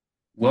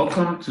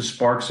Welcome to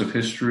Sparks of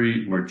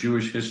History, where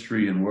Jewish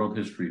history and world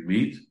history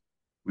meet.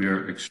 We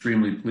are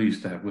extremely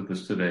pleased to have with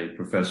us today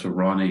Professor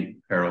Ronnie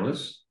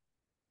Perelis.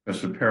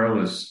 Professor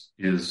Perelis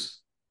is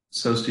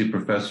Associate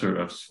Professor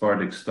of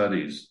Sephardic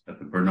Studies at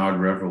the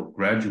Bernard Revel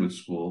Graduate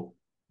School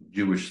of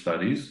Jewish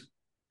Studies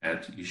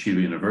at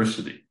Yeshiva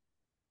University.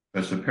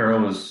 Professor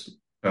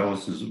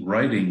Perelis's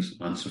writings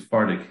on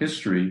Sephardic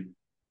history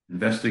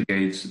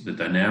investigates the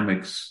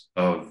dynamics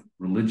of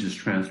religious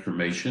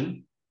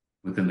transformation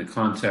within the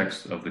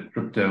context of the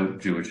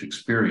crypto-Jewish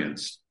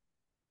experience.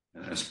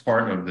 And as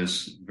part of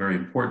this very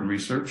important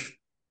research,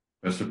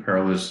 Professor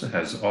Perelis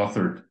has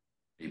authored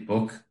a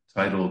book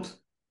titled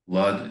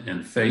Blood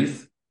and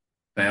Faith,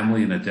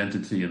 Family and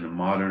Identity in the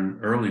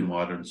Early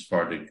Modern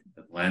Sephardic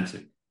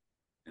Atlantic.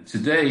 And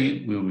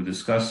today we will be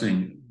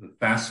discussing the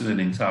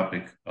fascinating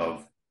topic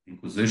of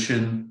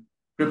Inquisition,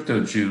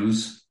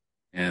 crypto-Jews,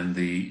 and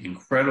the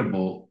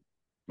incredible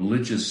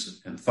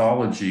religious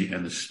anthology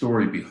and the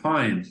story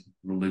behind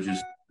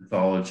religious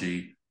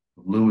anthology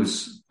of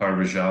Louis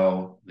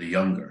Carvajal the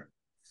Younger.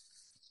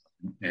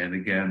 And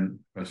again,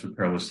 Professor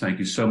Perelis, thank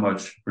you so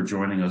much for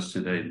joining us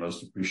today.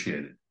 Most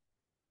appreciated.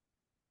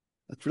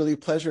 It's really a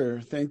pleasure.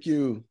 Thank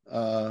you.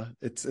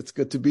 It's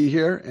good to be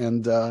here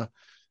and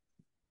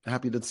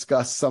happy to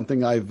discuss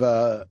something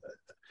an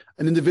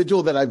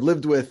individual that I've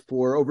lived with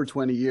for over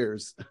 20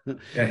 years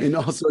in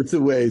all sorts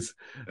of ways.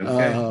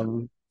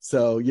 Okay.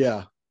 So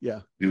yeah.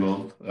 We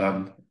will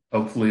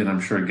hopefully, and I'm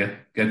sure,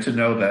 get to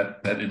know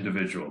that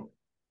individual.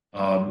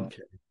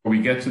 Okay. Before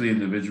we get to the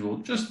individual,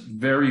 just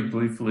very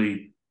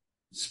briefly,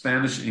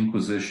 Spanish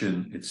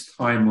Inquisition, its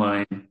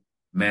timeline,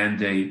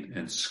 mandate,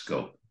 and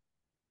scope.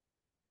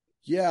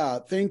 Yeah,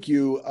 thank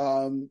you.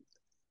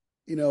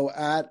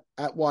 At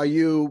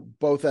YU,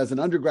 both as an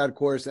undergrad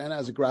course and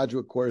as a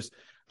graduate course,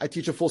 I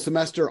teach a full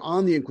semester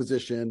on the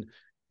Inquisition.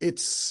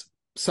 It's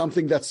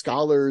something that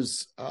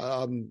scholars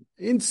in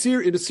a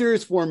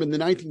serious form in the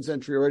 19th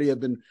century already have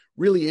been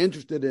really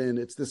interested in.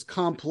 It's this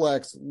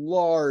complex,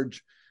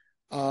 large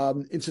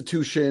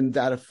institution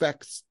that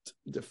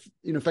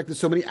affected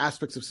so many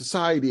aspects of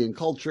society and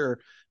culture,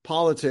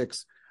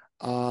 politics,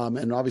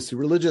 and obviously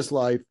religious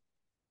life.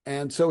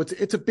 And so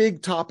it's a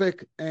big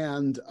topic,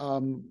 and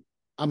I'm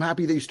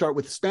happy that you start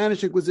with the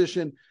Spanish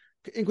Inquisition.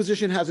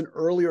 Inquisition has an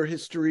earlier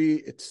history.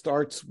 It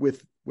starts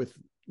with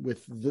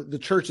the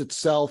church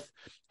itself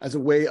as a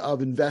way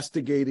of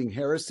investigating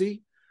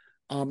heresy.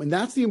 And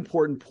that's the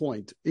important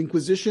point.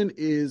 Inquisition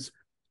is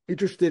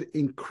interested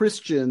in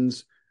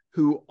Christians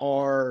who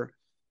are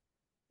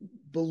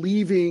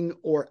believing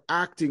or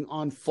acting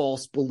on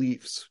false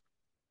beliefs,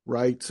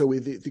 right? So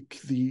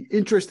the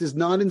interest is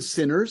not in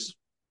sinners,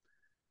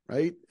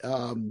 right?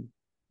 The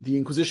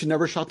Inquisition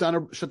never shut down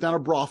a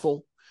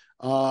brothel.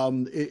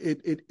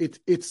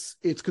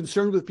 It's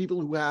concerned with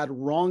people who had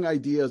wrong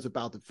ideas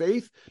about the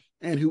faith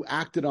and who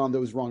acted on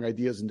those wrong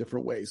ideas in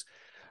different ways.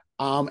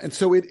 And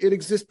so it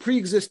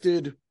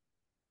pre-existed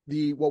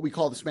what we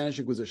call the Spanish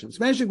Inquisition. The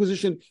Spanish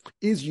Inquisition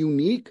is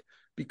unique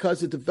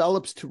because it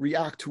develops to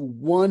react to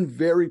one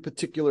very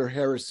particular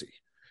heresy.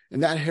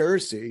 And that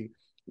heresy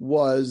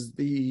was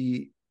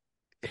the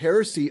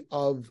heresy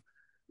of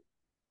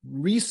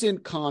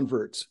recent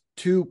converts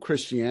to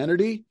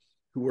Christianity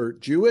who were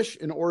Jewish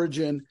in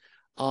origin,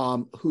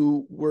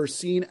 who were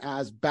seen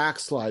as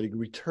backsliding,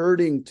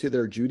 returning to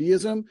their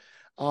Judaism.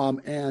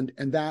 And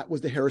that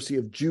was the heresy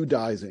of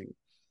Judaizing,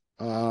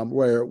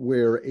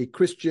 where a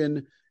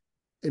Christian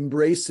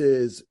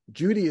embraces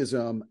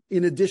Judaism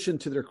in addition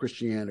to their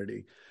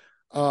Christianity.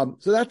 So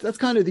that's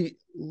kind of the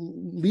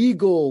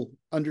legal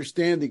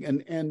understanding.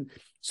 And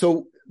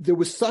so there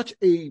was such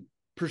a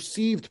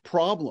perceived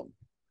problem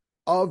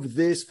of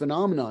this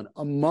phenomenon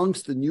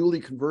amongst the newly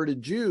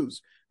converted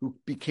Jews who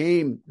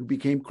became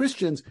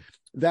Christians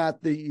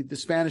that the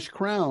Spanish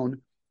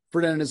crown,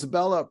 Ferdinand and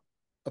Isabella,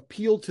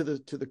 appealed to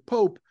the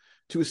Pope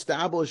to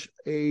establish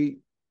a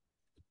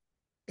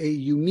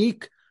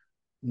unique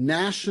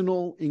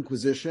national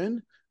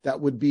inquisition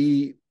that would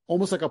be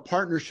almost like a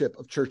partnership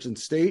of church and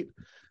state,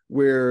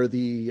 where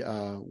the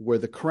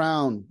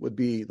crown would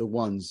be the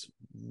ones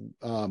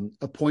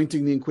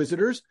appointing the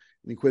inquisitors.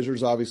 The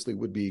inquisitors obviously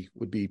would be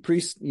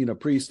priests,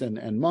 priests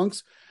and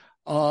monks,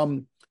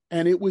 and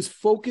it was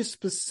focused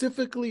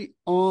specifically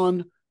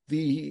on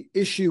the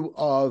issue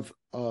of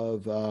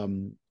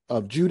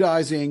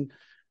Judaizing.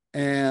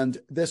 And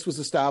this was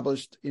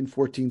established in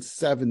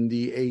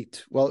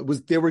 1478. Well,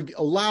 they were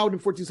allowed in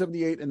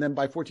 1478, and then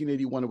by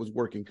 1481 it was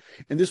working.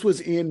 And this was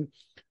in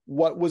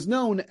what was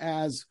known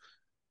as,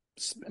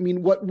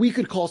 what we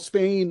could call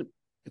Spain.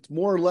 It's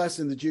more or less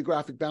in the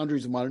geographic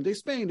boundaries of modern day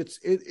Spain.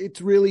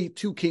 It's really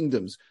two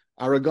kingdoms,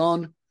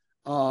 Aragon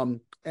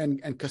and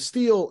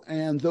Castile,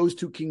 and those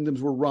two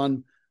kingdoms were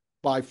run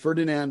by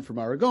Ferdinand from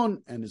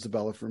Aragon and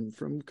Isabella from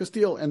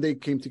Castile, and they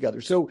came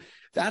together. So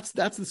that's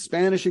the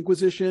Spanish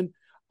Inquisition.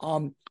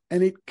 And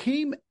it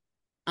came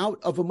out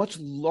of a much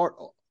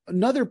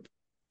larger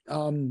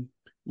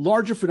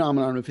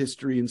phenomenon of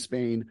history in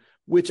Spain,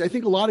 which I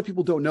think a lot of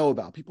people don't know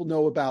about. People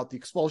know about the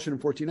expulsion in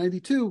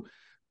 1492,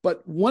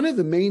 But one of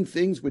the main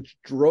things which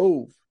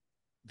drove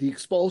the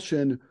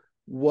expulsion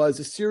was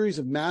a series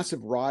of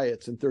massive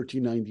riots in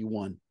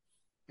 1391.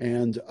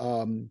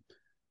 And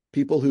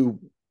people who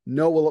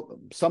know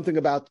something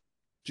about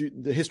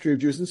the history of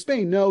Jews in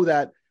Spain know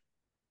that,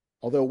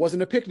 although it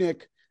wasn't a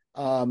picnic,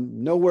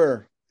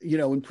 nowhere,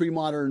 in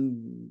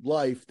pre-modern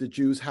life, the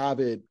Jews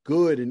have it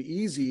good and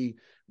easy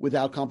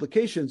without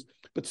complications.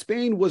 But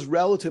Spain was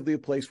relatively a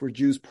place where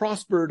Jews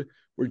prospered,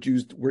 where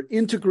Jews were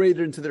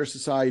integrated into their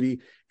society,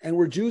 and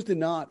where Jews did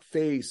not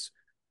face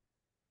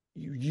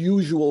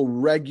usual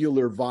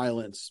regular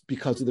violence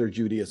because of their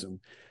Judaism.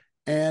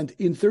 And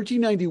in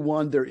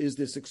 1391, there is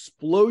this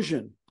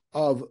explosion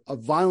of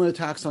violent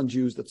attacks on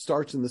Jews that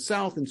starts in the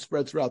south and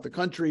spreads throughout the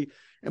country.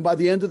 And by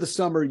the end of the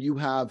summer, you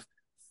have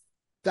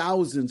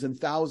thousands and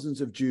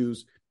thousands of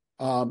Jews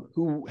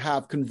who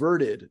have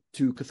converted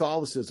to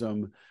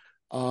Catholicism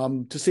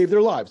to save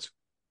their lives,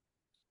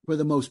 for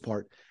the most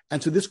part.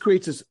 And so this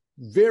creates this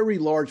very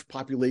large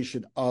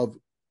population of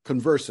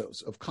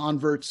conversos, of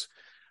converts,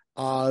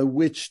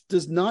 which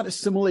does not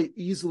assimilate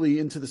easily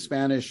into the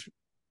Spanish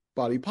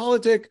body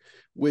politic,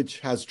 which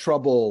has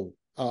trouble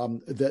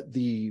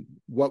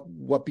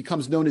what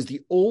becomes known as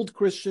the old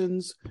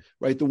Christians,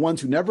 right? The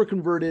ones who never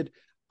converted,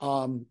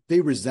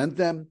 they resent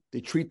them,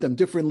 they treat them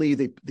differently,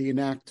 they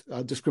enact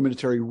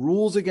discriminatory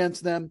rules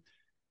against them.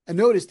 And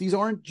notice, these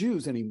aren't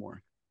Jews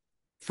anymore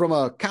from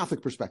a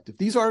Catholic perspective.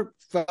 These are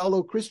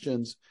fellow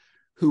Christians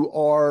who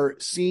are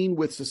seen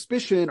with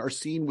suspicion, are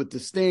seen with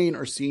disdain,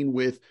 are seen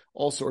with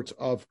all sorts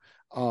of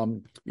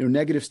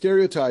negative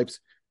stereotypes,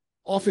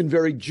 often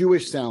very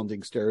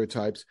Jewish-sounding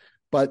stereotypes.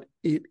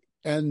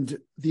 And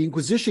the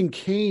Inquisition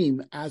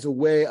came as a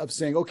way of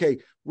saying, okay,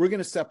 we're going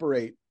to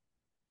separate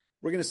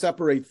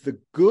the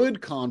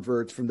good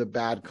converts from the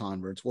bad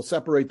converts. We'll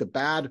separate the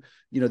bad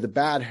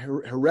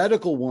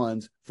heretical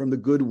ones from the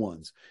good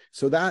ones.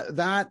 So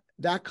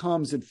that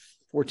comes in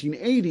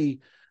 1480.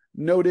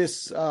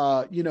 Notice,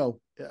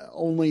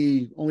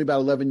 only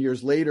about 11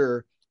 years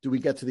later do we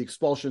get to the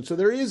expulsion. So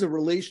there is a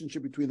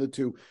relationship between the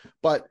two.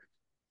 But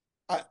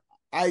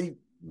I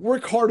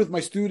work hard with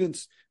my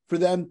students for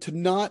them to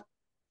not,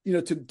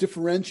 to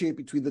differentiate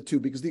between the two,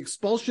 because the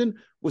expulsion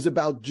was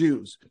about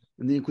Jews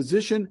and the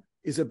Inquisition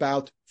is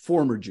about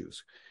former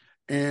Jews.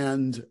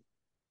 And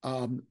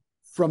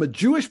from a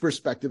Jewish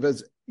perspective,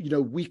 as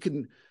we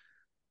can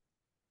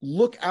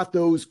look at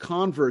those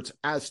converts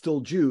as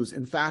still Jews.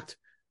 In fact,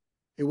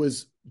 it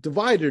was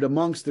divided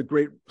amongst the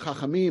great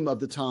Chachamim of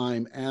the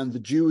time and the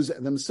Jews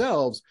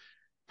themselves.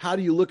 How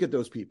do you look at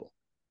those people,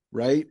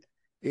 right?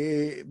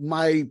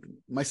 My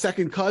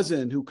second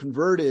cousin who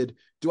converted,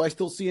 do I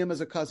still see him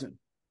as a cousin?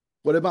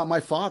 What about my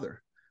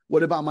father?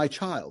 What about my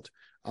child?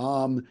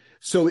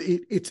 So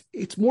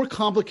it's more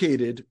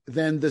complicated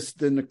than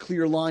a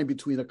clear line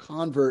between a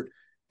convert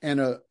and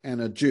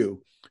a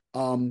Jew.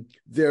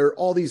 There are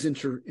all these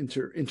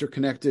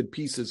interconnected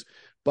pieces,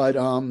 but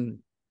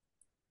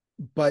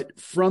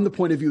from the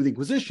point of view of the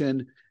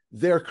Inquisition,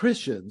 they're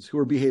Christians who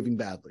are behaving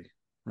badly,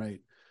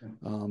 right?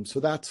 So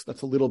that's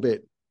a little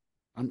bit.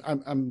 I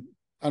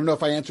don't know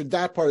if I answered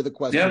that part of the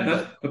question.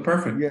 Yeah, but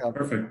perfect. Yeah,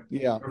 perfect.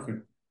 Yeah,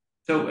 perfect.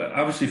 So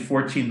obviously,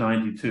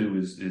 1492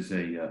 is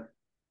a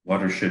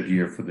watershed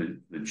year for the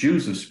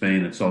Jews of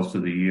Spain. It's also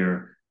the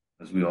year,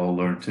 as we all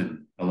learned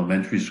in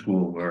elementary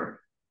school,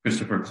 where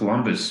Christopher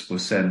Columbus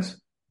was sent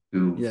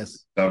to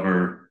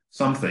discover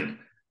something.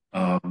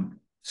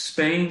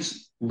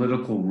 Spain's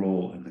political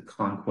role in the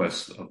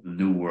conquest of the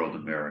New World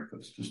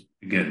Americas. Just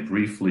again,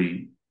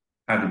 briefly,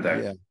 how did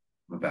that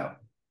come about?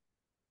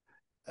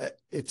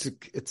 It's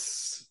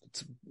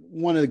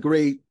one of the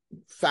great,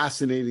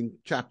 fascinating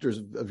chapters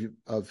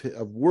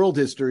of world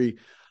history.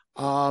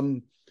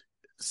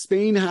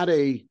 Spain had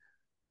a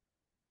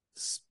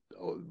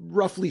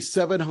roughly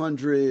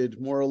 700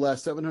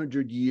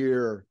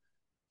 year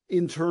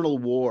internal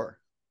war.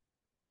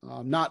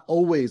 Not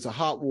always a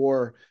hot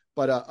war,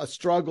 but a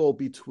struggle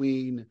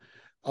between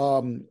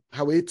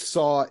how it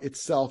saw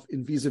itself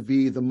in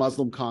vis-a-vis the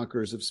Muslim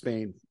conquerors of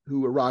Spain,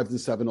 who arrived in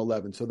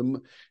 711. So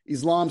the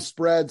Islam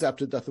spreads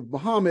after the death of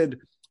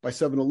Muhammad. By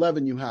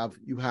 711, you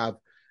have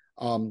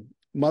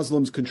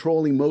Muslims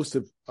controlling most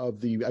of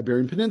the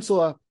Iberian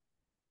Peninsula,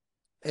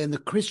 and the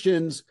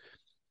Christians,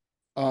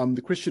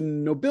 the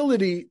Christian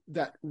nobility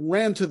that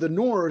ran to the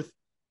north,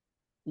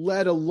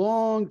 led a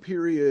long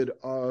period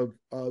of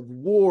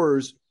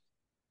wars,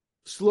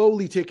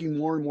 slowly taking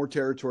more and more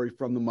territory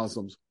from the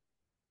Muslims.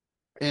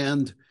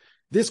 And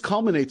this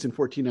culminates in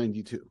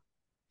 1492.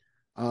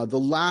 The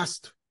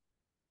last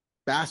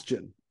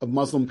bastion of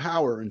Muslim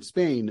power in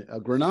Spain,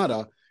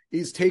 Granada,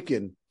 is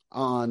taken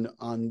on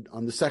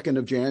the 2nd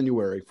of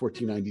January,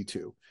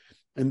 1492.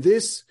 And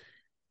this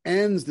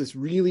ends this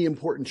really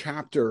important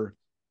chapter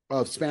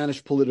of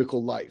Spanish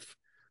political life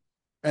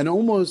and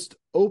almost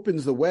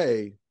opens the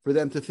way for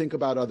them to think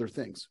about other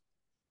things.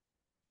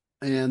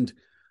 And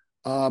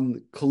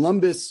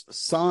Columbus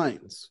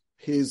signs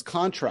his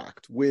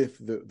contract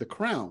with the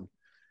crown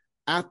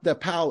at the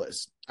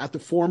palace, at the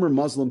former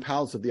Muslim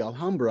palace of the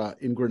Alhambra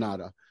in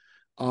Granada.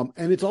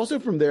 And it's also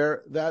from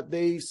there that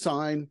they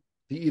sign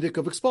the Edict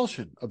of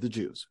Expulsion of the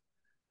Jews.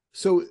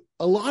 So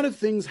a lot of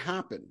things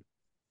happen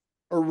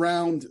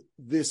around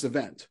this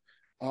event.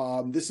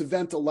 This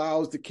event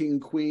allows the king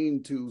and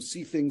queen to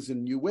see things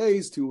in new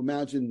ways, to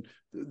imagine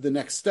the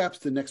next steps,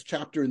 the next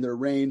chapter in their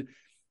reign.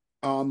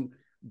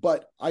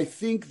 But I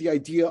think the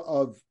idea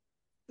of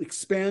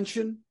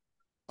expansion,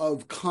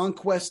 of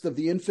conquest of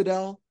the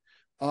infidel,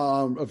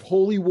 of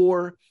holy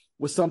war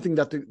was something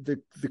that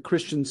the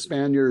Christian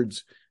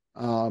Spaniards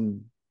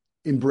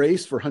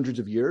embraced for hundreds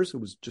of years. It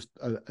was just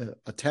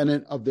a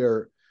tenet of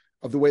the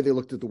way they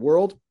looked at the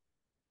world.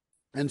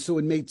 And so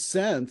it made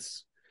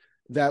sense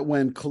that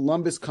when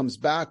Columbus comes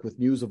back with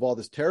news of all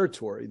this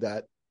territory,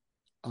 that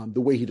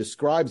the way he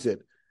describes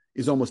it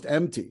is almost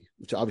empty,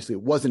 which obviously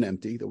it wasn't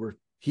empty.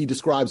 He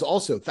describes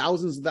also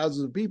thousands and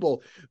thousands of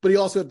people, but he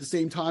also at the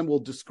same time will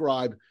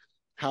describe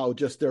how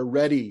just they're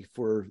ready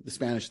for the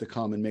Spanish to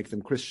come and make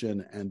them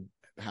Christian and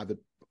have it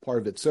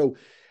part of it. So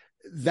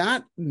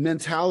that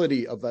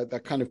mentality of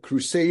that kind of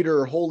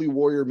crusader, holy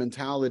warrior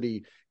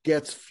mentality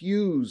gets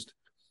fused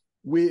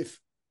with,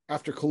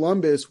 after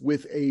Columbus,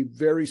 with a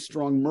very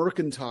strong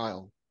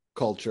mercantile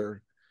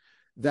culture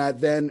that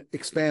then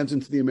expands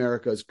into the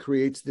Americas,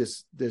 creates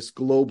this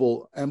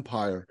global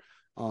empire.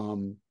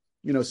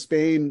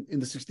 Spain in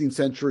the 16th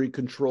century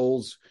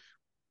controls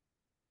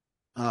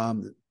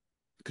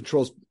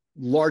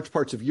large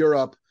parts of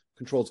Europe,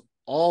 controls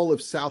all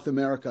of South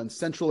America and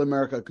Central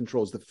America,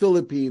 controls the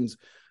Philippines.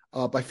 By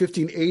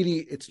 1580,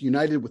 it's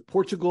united with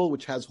Portugal,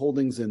 which has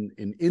holdings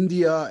in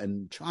India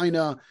and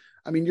China.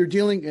 I mean, you're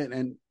dealing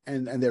and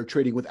they're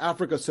trading with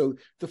Africa. So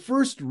the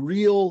first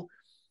real,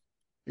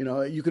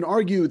 you can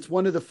argue it's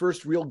one of the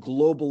first real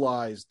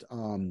globalized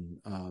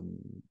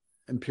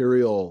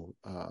imperial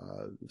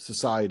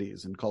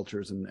societies and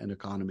cultures and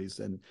economies.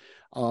 And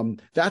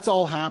that's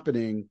all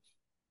happening,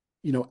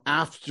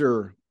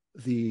 after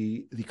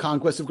the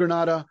conquest of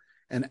Granada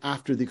and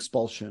after the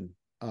expulsion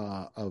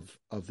of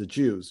the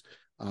Jews,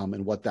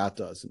 and what that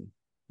does. And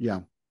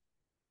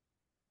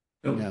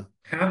So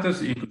how does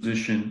the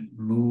Inquisition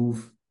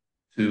move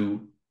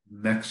to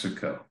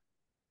Mexico?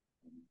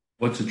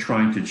 What's it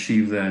trying to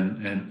achieve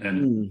then?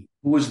 And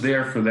who was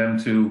there for them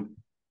to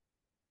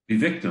be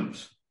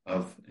victims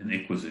of an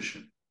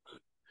Inquisition?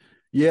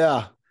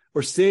 Yeah,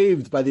 or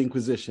saved by the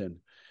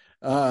Inquisition.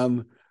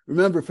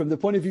 Remember, from the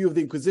point of view of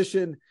the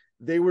Inquisition,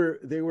 they were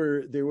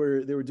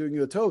doing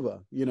you a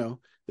tova.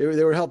 They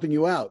were helping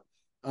you out.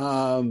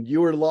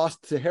 You were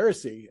lost to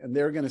heresy, and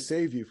they're going to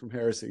save you from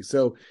heresy.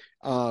 So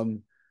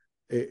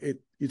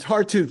it's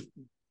hard to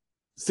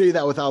say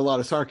that without a lot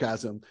of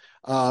sarcasm,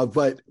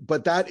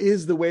 but that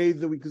is the way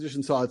the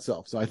Inquisition saw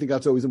itself. So I think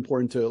that's always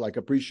important to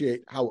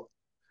appreciate how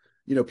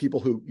people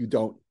who you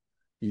don't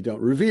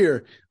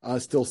revere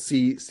still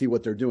see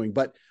what they're doing.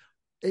 But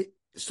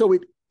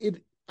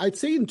I'd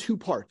say in two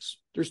parts.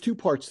 There's two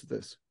parts to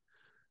this.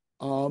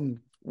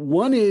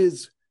 One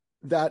is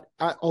that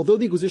although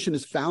the Inquisition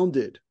is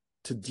founded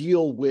to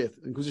deal with,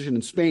 Inquisition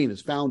in Spain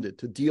is founded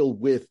to deal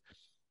with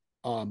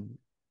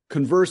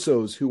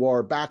conversos who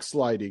are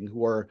backsliding,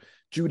 who are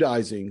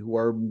Judaizing, who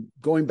are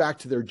going back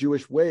to their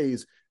Jewish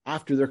ways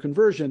after their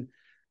conversion,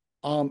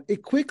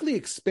 it quickly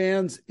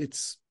expands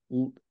its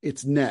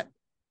net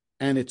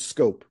and its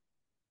scope.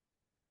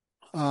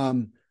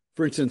 For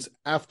instance,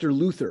 after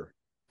Luther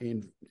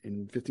in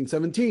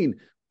 1517,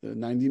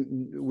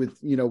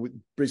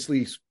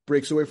 basically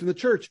breaks away from the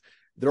church,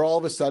 they're all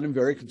of a sudden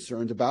very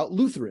concerned about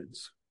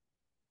Lutherans,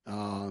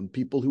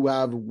 people who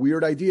have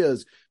weird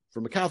ideas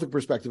from a Catholic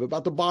perspective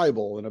about the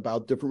Bible and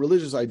about different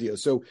religious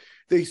ideas. So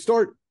they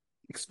start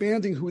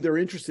expanding who they're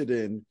interested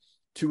in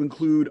to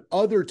include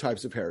other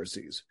types of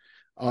heresies,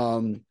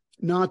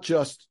 not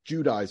just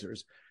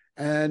Judaizers.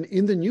 And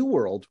in the New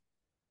World,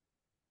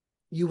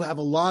 you have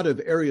a lot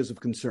of areas of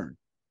concern.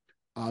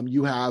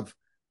 You have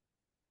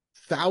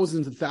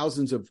thousands and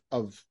thousands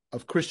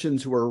of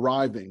Christians who are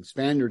arriving,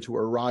 Spaniards who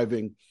are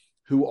arriving,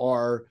 who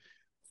are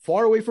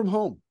far away from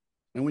home.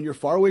 And when you're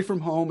far away from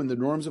home and the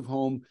norms of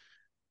home,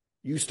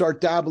 you start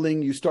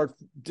dabbling, you start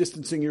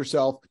distancing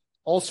yourself,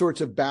 all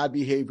sorts of bad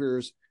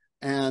behaviors.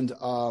 And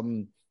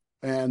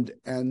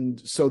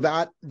so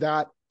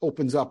that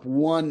opens up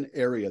one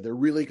area. They're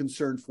really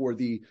concerned for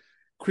the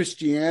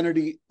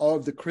Christianity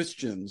of the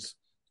Christians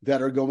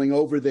that are going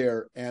over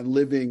there and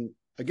living,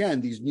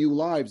 again, these new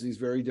lives, these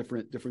very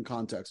different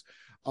contexts.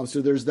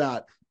 So there's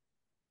that.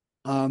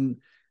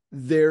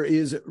 There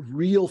is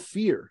real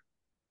fear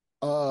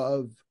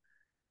of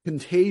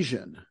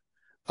contagion,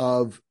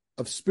 of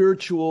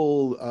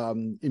spiritual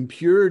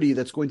impurity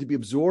that's going to be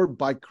absorbed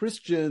by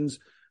Christians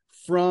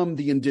from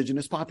the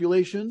indigenous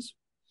populations,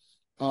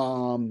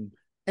 and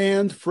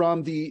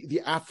from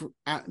the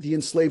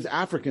enslaved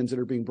Africans that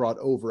are being brought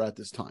over at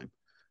this time.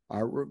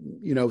 So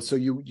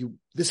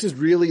this is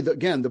really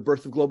the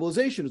birth of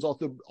globalization is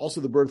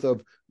also the birth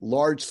of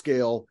large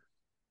scale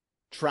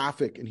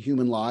traffic in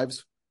human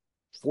lives,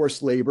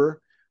 forced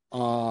labor.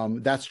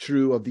 That's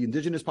true of the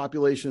indigenous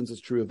populations.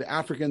 It's true of the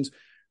Africans.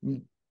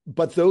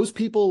 But those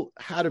people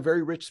had a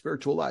very rich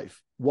spiritual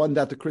life, one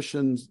that the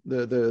Christians,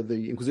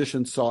 the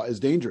Inquisition saw as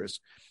dangerous.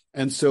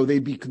 And so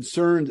they'd be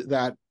concerned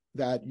that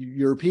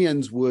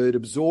Europeans would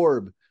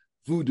absorb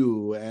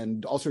voodoo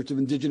and all sorts of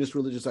indigenous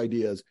religious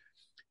ideas.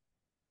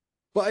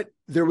 But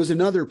there was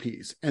another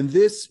piece, and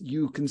this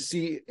you can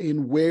see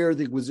in where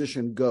the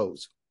Inquisition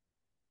goes.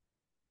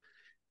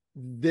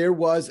 There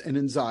was an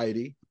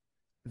anxiety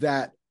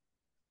that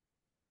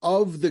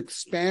of the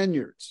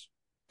Spaniards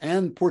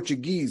and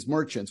Portuguese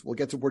merchants, we'll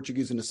get to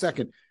Portuguese in a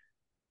second,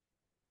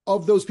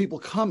 of those people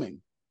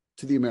coming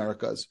to the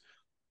Americas,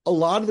 a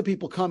lot of the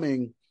people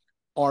coming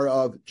are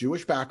of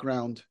Jewish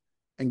background,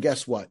 and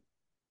guess what?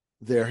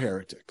 They're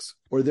heretics,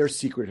 or they're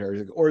secret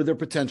heretics, or they're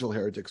potential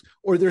heretics,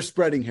 or they're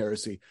spreading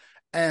heresy.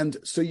 And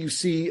so you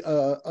see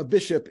a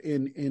bishop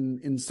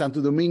in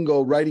Santo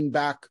Domingo writing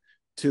back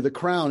to the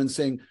crown and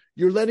saying,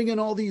 "You're letting in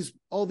all these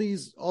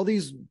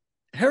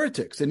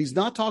heretics," and he's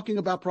not talking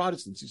about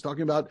Protestants. He's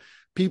talking about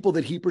people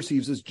that he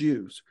perceives as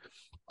Jews.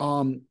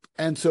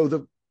 And so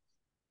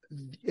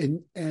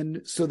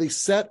they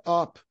set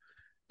up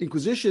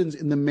inquisitions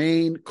in the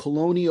main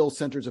colonial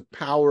centers of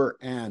power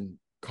and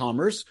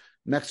commerce: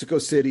 Mexico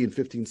City in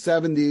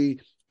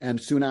 1570,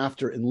 and soon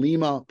after in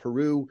Lima,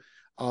 Peru,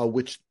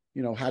 which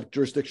had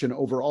jurisdiction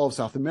over all of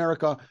South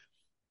America.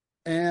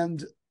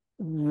 And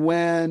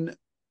when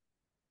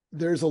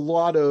there's a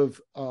lot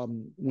of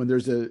when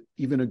there's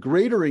even a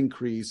greater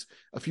increase,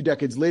 a few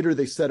decades later,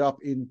 they set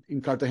up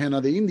in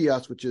Cartagena de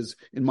Indias, which is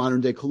in modern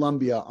day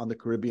Colombia on the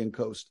Caribbean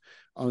coast.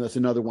 That's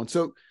another one.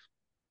 So,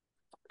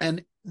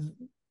 and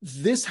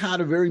this had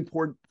a very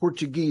important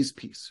Portuguese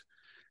piece.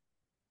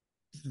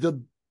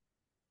 In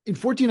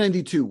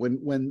 1492,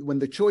 when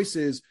the choice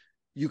is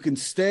you can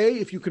stay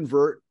if you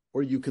convert,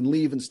 or you can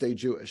leave and stay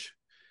Jewish.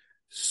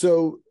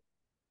 So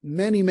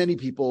many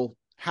people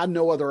had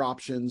no other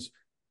options,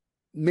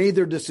 made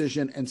their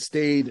decision, and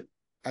stayed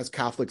as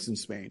Catholics in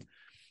Spain.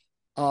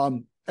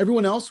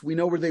 Everyone else, we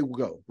know where they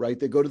go, right?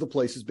 They go to the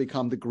places,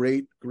 become the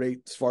great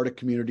Sephardic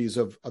communities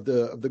of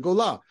the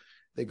Gola.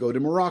 They go to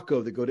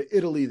Morocco, they go to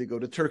Italy, they go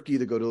to Turkey,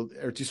 they go to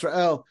Eretz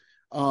Israel,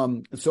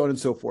 and so on and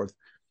so forth.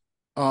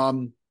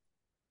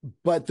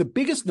 But the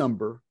biggest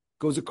number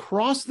goes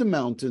across the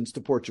mountains to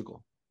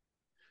Portugal.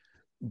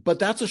 But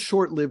that's a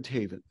short-lived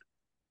haven.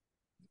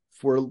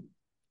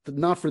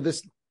 Not for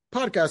this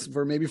podcast,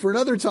 maybe for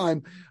another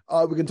time,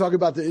 we can talk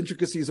about the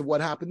intricacies of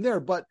what happened there.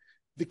 But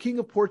the King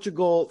of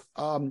Portugal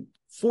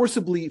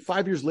forcibly,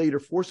 5 years later,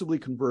 forcibly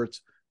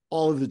converts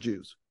all of the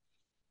Jews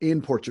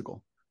in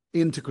Portugal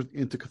into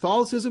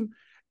Catholicism.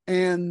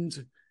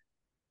 And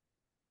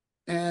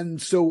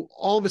so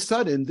all of a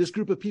sudden, this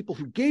group of people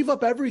who gave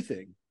up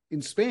everything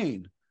in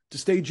Spain to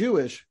stay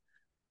Jewish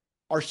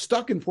are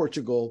stuck in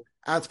Portugal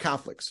as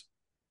Catholics.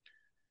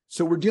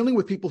 So we're dealing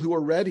with people who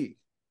are ready.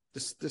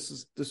 This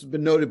has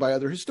been noted by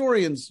other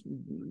historians.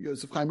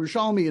 Yosef Chaim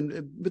Yerushalmi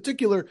in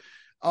particular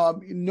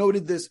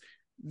noted this.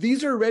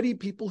 These are already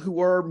people who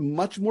are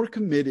much more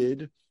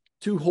committed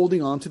to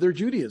holding on to their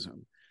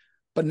Judaism,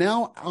 but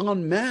now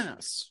en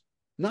masse,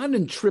 not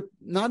in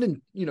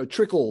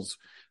trickles,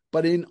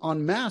 but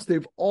en masse,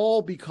 they've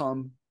all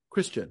become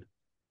Christian.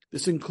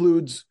 This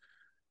includes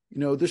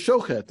the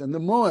Shochet and the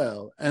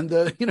Moel and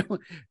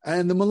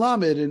and the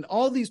Melamed, and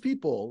all these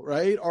people,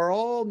 right, are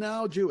all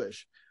now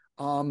Jewish.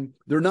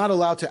 They're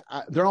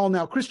all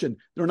now Christian.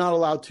 They're not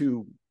allowed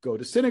to go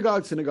to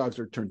synagogues. Synagogues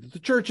are turned into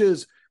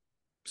churches,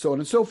 so on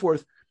and so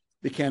forth.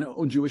 They can't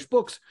own Jewish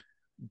books,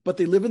 but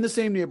they live in the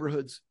same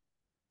neighborhoods.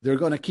 They're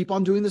going to keep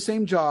on doing the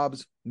same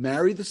jobs,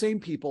 marry the same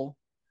people,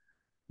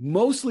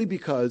 mostly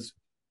because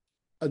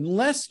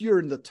unless you're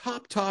in the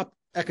top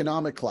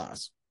economic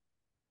class,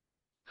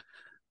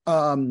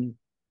 no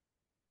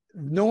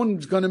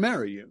one's going to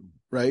marry you,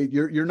 right?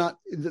 You're not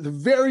the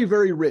very,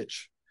 very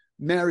rich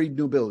married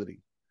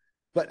nobility.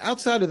 But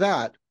outside of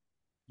that,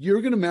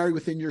 you're going to marry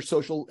within your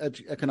social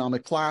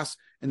economic class,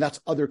 and that's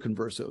other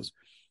conversos.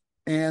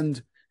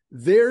 And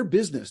their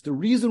business, the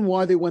reason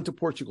why they went to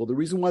Portugal, the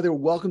reason why they were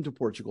welcome to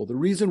Portugal, the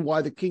reason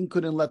why the king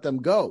couldn't let them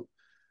go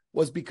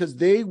was because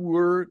they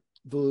were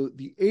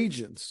the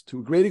agents, to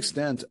a great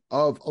extent,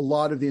 of a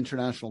lot of the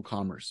international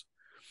commerce.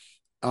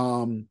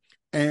 And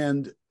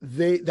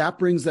that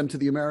brings them to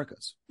the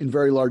Americas in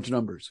very large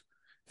numbers.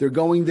 They're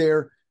going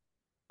there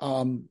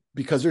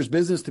because there's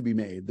business to be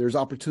made. There's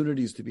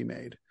opportunities to be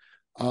made.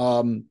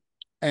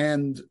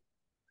 And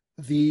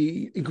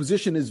the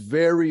Inquisition is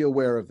very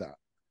aware of that.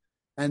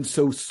 And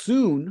so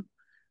soon,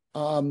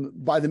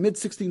 by the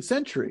mid-16th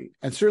century,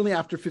 and certainly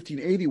after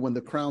 1580, when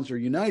the crowns are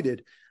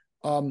united,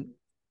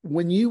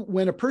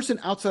 when a person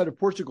outside of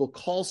Portugal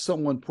calls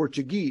someone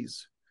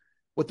Portuguese,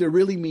 what they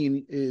really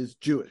mean is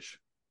Jewish.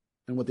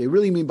 And what they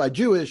really mean by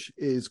Jewish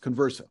is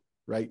converso,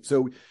 right?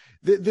 So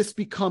this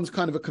becomes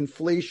kind of a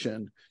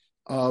conflation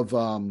of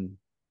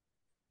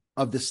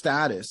the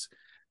status.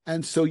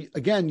 And so,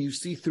 again, you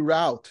see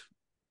throughout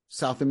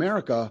South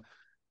America,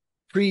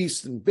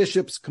 priests and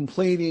bishops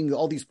complaining,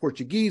 all these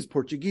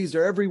Portuguese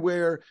are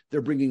everywhere.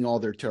 They're bringing all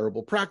their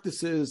terrible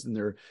practices, and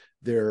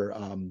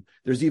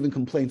there's even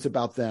complaints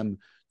about them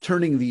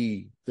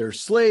turning their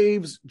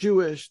slaves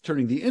Jewish,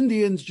 turning the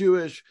Indians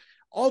Jewish,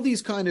 all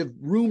these kind of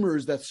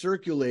rumors that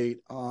circulate.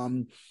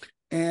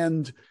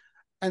 And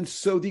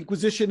so the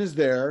Inquisition is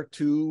there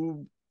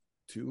to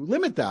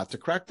limit that, to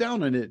crack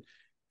down on it.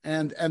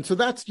 And so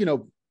that's,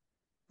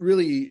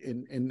 really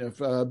in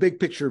a big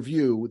picture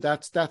view,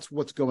 that's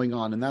what's going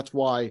on. And that's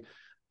why,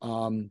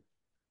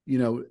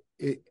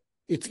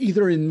 it's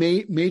either in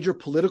major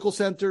political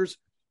centers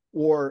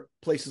or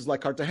places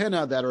like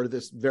Cartagena that are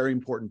this very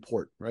important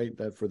port, right,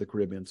 that for the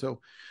Caribbean. So,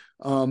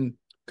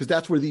 because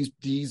that's where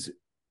these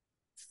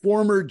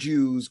former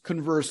Jews,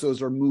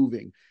 conversos, are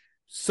moving.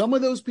 Some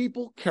of those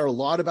people care a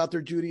lot about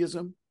their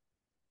Judaism,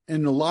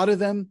 and a lot of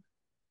them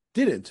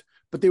didn't,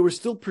 but they were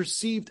still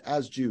perceived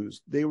as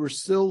Jews. They were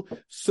still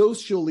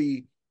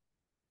socially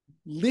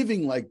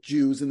living like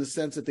Jews in the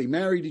sense that they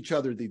married each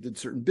other. They did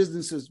certain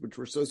businesses which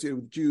were associated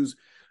with Jews,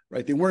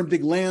 right? They weren't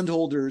big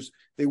landholders.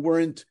 They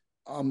weren't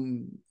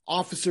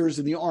officers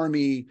in the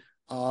army.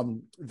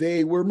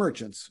 They were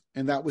merchants,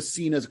 and that was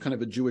seen as kind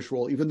of a Jewish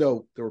role, even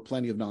though there were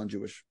plenty of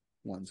non-Jewish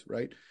ones,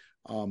 right?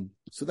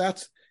 So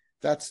that's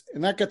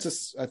and that gets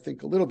us, I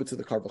think, a little bit to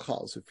the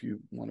Carvajals, if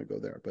you want to go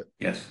there. But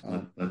yes,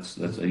 that's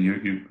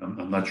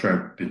I'm not sure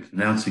I've been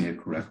pronouncing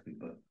it correctly,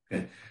 but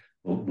okay,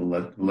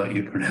 we'll let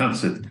you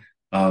pronounce it.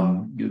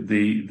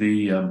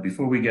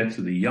 Before we get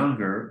to the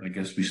younger, I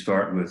guess we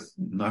start with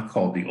not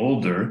called the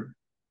older,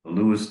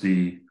 Luis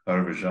de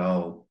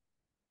Carvajal,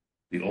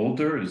 the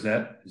older. Is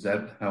that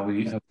how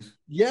we?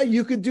 Yeah,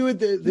 you could do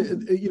it.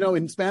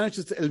 In Spanish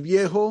it's el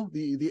viejo,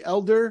 the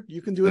elder.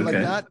 You can do it like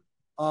that.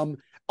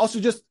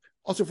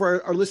 Also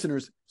for our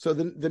listeners, so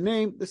the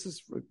name, this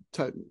is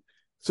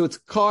so it's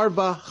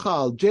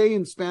Carvajal. J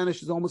in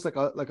Spanish is almost like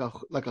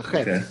a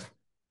het,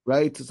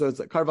 right? So it's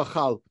like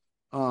Carvajal.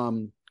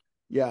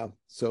 Yeah,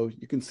 so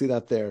you can see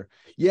that there.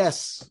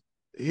 Yes,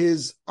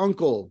 his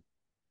uncle,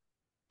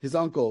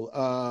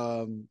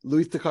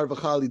 Luis de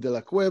Carvajal y de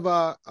la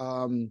Cueva,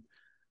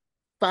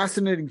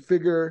 fascinating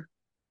figure.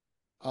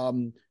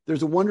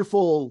 There's a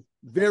wonderful,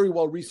 very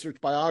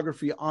well-researched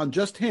biography on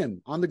just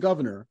him, on the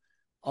governor,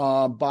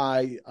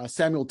 by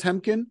Samuel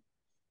Temkin,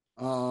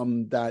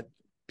 that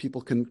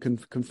people can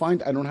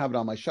find. I don't have it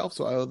on my shelf,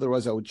 so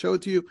otherwise I would show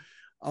it to you.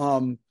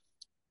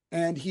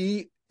 And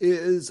he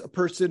is a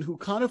person who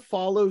kind of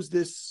follows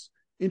this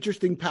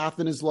interesting path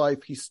in his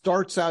life. He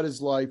starts out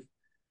his life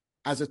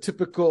as a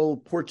typical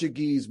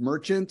Portuguese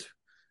merchant.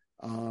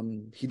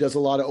 He does a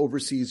lot of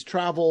overseas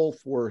travel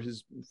for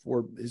his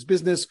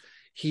business.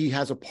 He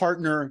has a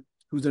partner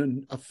who's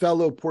a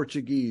fellow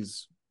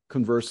Portuguese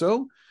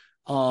converso.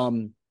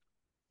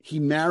 He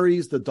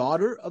marries the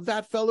daughter of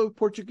that fellow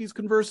Portuguese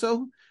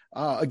converso.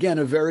 Again,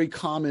 a very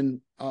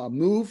common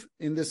move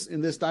in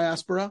this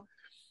diaspora.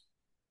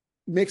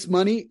 Makes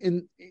money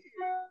in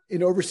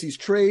overseas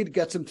trade,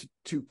 gets him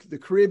to the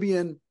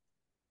Caribbean.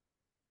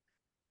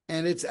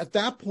 And it's at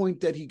that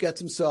point that he gets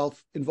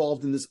himself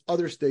involved in this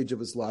other stage of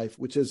his life,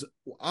 which is,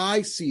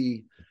 I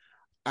see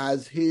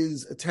as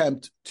his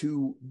attempt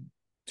to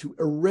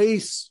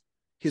erase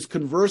his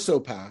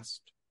converso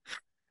past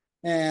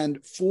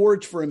and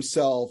forge for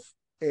himself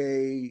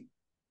a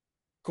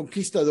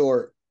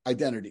conquistador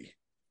identity,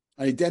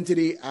 an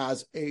identity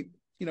as a,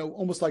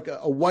 almost like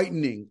a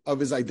whitening of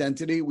his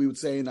identity, we would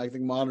say in, I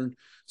think, modern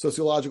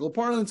sociological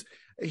parlance.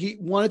 He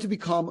wanted to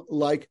become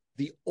like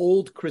the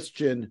old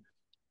Christian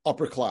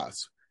upper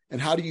class.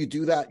 And how do you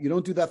do that? You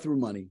don't do that through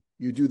money.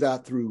 You do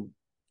that through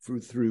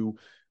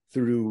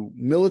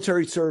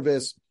military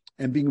service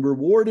and being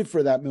rewarded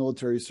for that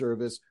military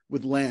service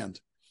with land.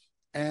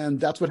 And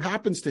that's what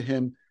happens to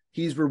him.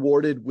 He's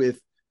rewarded with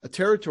a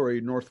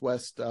territory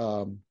northeast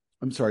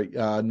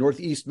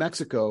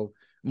Mexico,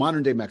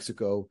 modern day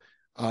Mexico,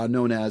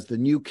 known as the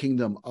New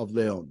Kingdom of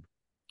Leon.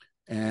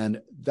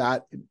 And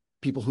that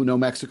people who know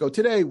Mexico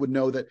today would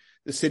know that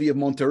the city of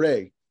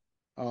Monterrey,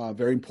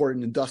 very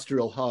important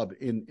industrial hub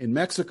in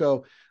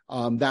Mexico,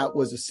 that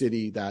was a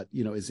city that,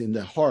 is in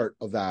the heart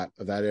of that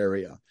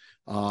area.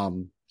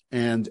 And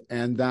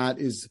that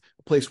is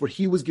a place where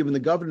he was given the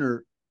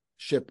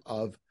governorship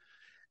of.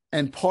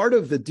 And part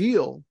of the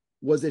deal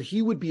was that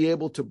he would be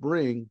able to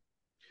bring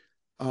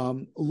a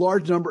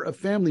large number of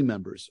family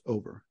members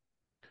over.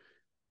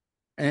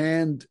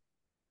 And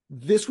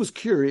this was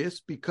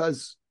curious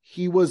because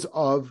he was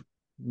of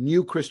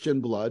new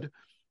Christian blood.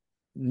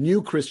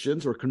 New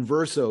Christians or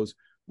conversos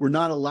were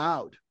not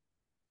allowed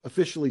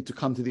officially to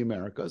come to the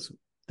Americas.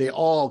 They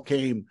all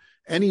came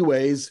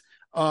anyways,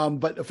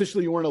 but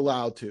officially you weren't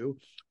allowed to.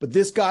 But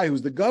this guy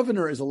who's the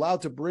governor is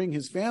allowed to bring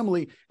his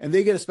family, and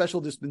they get a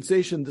special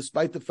dispensation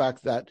despite the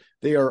fact that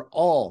they are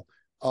all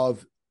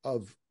of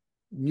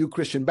new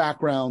Christian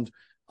background,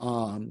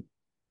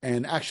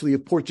 and actually a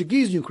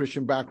Portuguese new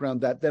Christian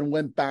background that then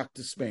went back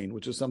to Spain,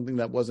 which is something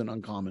that wasn't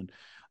uncommon.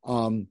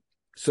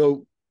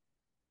 So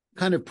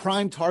kind of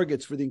prime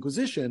targets for the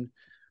Inquisition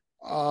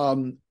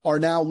are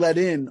now let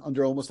in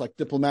under almost like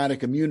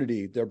diplomatic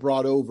immunity. They're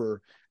brought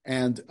over,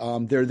 and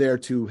they're there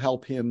to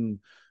help him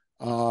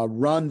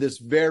run this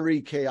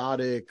very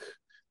chaotic,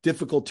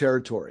 difficult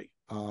territory.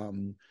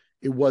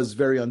 it was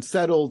very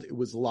unsettled. It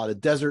was a lot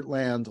of desert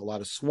land, a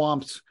lot of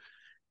swamps,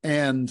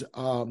 and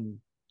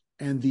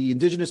the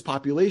indigenous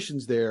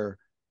populations there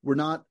were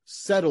not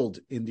settled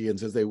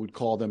Indians, as they would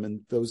call them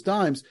in those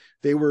times.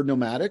 They were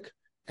nomadic,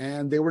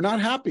 and they were not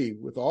happy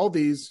with all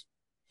these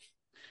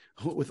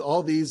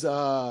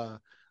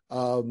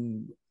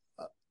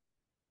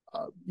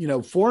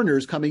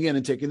foreigners coming in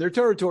and taking their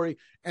territory,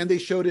 and they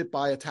showed it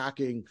by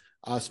attacking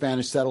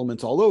Spanish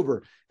settlements all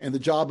over. And the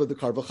job of the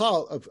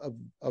Carvajal,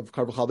 of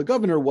Carvajal, the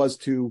governor, was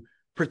to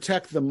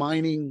protect the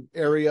mining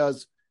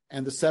areas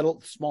and the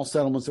small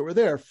settlements that were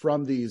there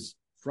from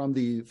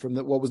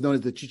what was known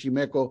as the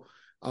Chichimeco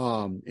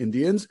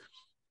Indians,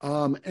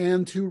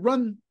 and to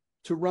run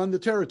the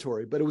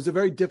territory. But it was a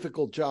very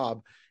difficult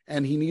job,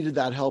 and he needed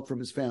that help from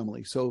his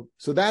family. So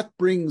that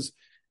brings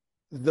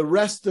the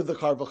rest of the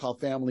Carvajal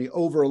family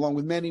over, along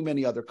with many,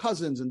 many other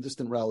cousins and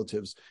distant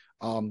relatives,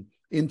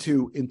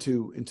 into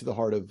the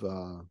heart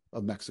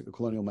of Mexico,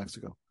 colonial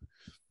Mexico.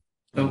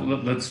 So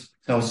let's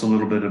tell us a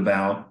little bit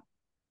about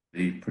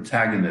the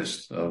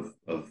protagonist of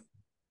a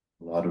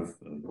lot of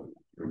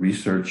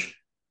research,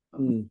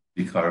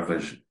 the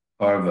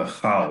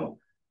Carvajal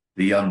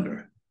the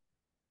Younger.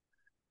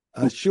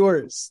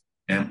 Sure.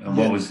 And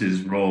what was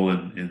his role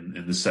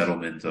in the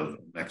settlement of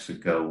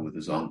Mexico with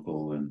his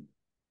uncle,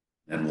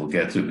 and we'll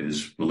get to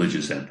his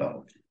religious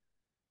anthology.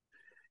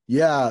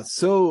 Yeah,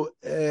 so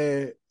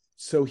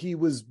he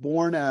was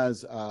born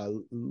as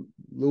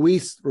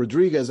Luis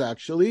Rodriguez,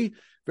 actually.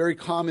 Very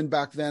common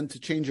back then to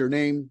change your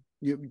name.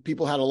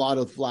 People had a lot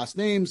of last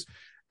names,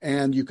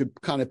 and you could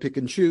kind of pick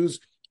and choose.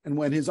 And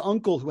when his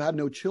uncle, who had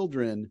no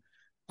children,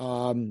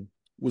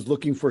 was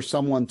looking for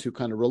someone to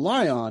kind of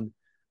rely on,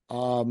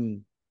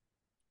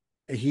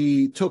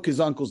 he took his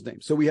uncle's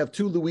name. So we have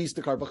two Luis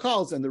de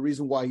Carvajals, and the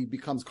reason why he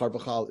becomes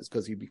Carvajal is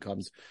because he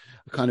becomes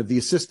kind of the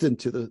assistant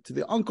to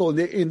the uncle,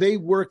 and they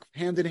work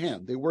hand in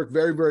hand. They work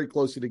very, very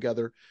closely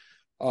together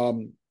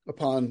upon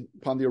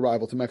the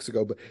arrival to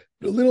Mexico. But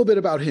a little bit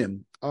about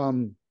him.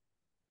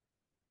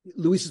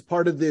 Luis is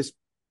part of this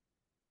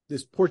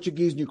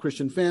Portuguese New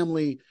Christian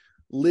family,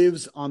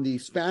 lives on the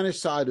Spanish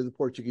side of the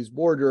Portuguese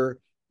border.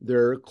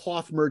 They're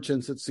cloth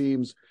merchants, it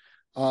seems.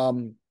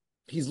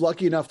 He's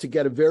lucky enough to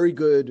get a very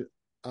good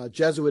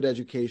Jesuit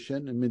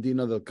education in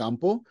Medina del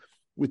Campo,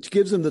 which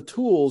gives him the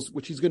tools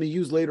which he's going to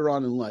use later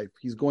on in life.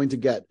 He's going to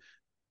get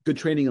good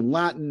training in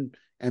Latin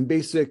and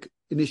basic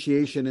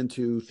initiation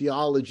into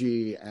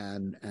theology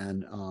and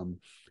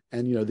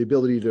the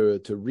ability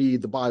to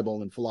read the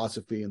Bible and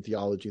philosophy and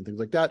theology and things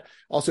like that.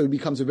 Also, he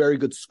becomes a very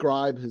good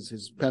scribe.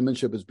 His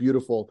penmanship is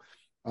beautiful,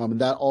 and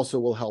that also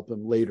will help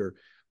him later.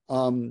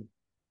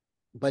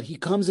 But he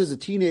comes as a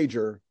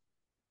teenager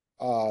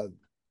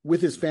with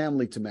his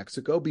family to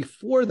Mexico.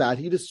 Before that,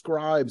 he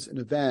describes an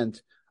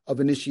event of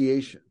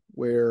initiation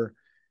where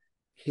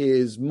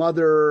his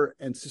mother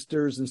and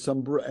sisters and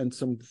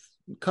some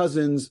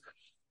cousins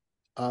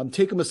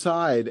take him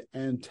aside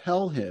and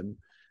tell him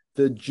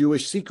the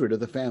Jewish secret of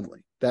the family,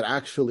 that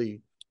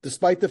actually,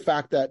 despite the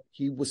fact that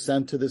he was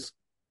sent to this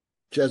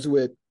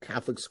Jesuit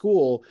Catholic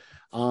school,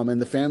 and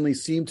the family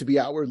seemed to be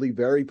outwardly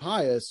very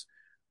pious,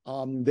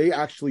 they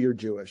actually are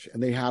Jewish,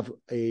 and they have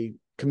a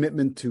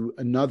commitment to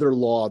another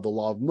law, the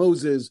law of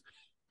Moses,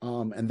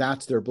 and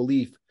that's their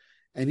belief.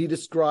 And he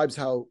describes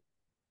how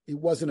it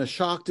wasn't a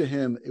shock to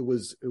him. It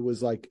was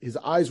like his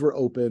eyes were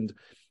opened,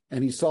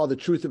 and he saw the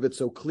truth of it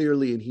so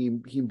clearly, and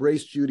he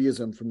embraced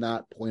Judaism from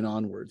that point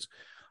onwards.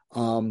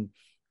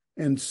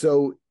 And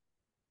so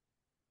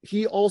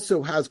he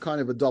also has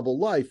kind of a double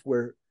life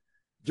where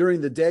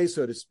during the day,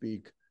 so to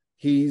speak,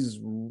 he's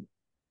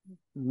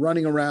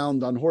running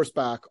around on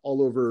horseback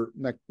all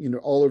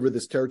over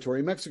this territory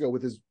in Mexico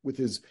with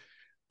his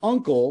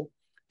uncle.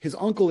 His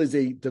uncle is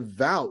a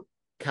devout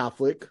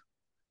Catholic,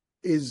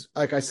 is,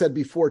 like I said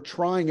before,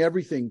 trying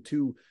everything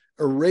to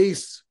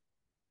erase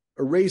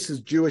his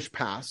Jewish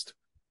past.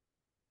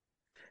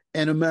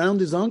 And around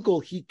his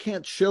uncle, he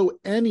can't show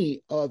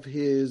any of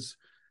his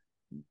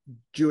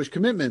Jewish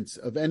commitments,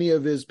 of any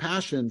of his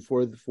passion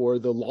for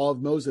the law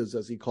of Moses,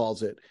 as he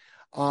calls it.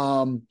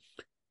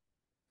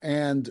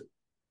 And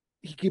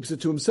he keeps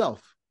it to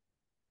himself.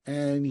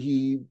 And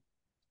he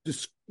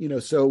just,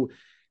 so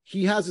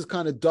he has this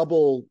kind of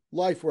double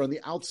life where on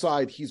the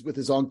outside, he's with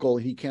his uncle,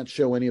 he can't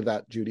show any of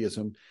that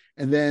Judaism.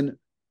 And then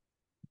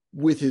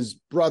with his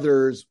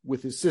brothers,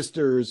 with his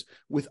sisters,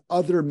 with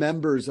other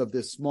members of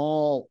this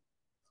small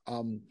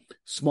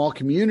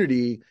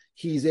community,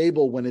 he's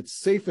able, when it's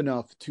safe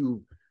enough,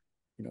 to,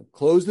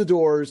 close the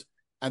doors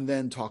and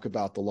then talk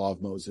about the law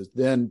of Moses,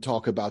 then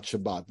talk about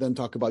Shabbat, then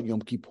talk about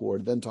Yom Kippur,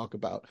 then talk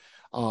about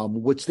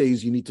which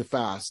days you need to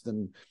fast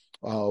and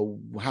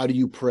how do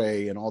you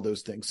pray and all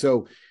those things.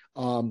 So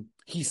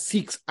he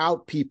seeks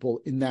out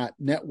people in that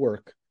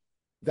network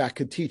that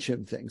could teach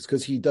him things,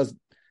 because he does,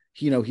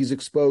 he's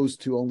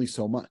exposed to only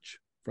so much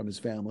from his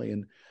family.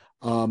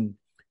 And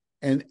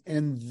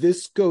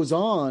this goes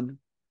on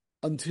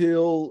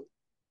until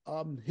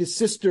his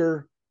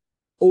sister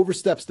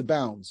oversteps the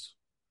bounds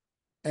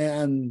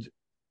and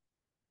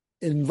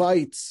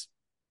invites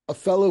a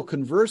fellow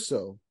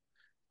converso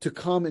to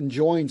come and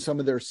join some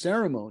of their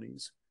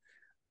ceremonies.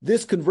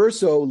 This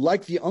converso,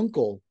 like the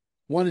uncle,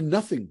 wanted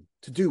nothing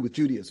to do with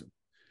Judaism,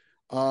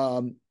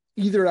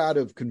 either out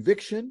of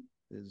conviction,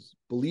 his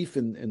belief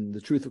in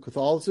the truth of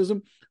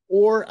Catholicism,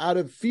 or out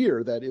of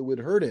fear that it would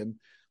hurt him.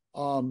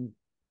 And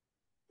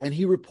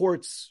he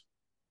reports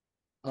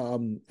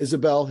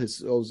Isabel,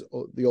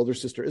 the older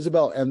sister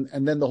Isabel,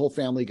 and then the whole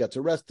family gets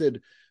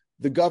arrested.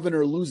 The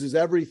governor loses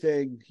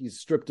everything. He's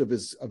stripped of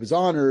his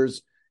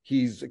honors.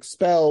 He's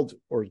expelled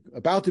or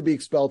about to be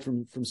expelled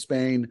from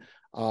Spain.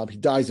 He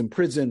dies in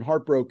prison,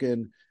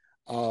 heartbroken,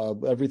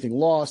 everything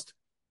lost.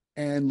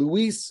 And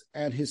Luis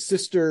and his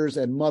sisters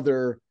and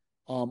mother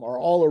are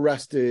all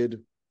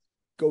arrested,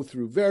 go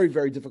through very,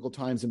 very difficult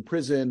times in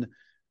prison,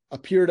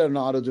 appeared at an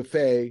auto da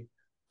fe,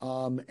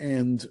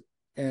 and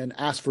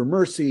ask for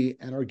mercy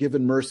and are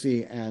given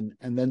mercy and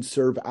then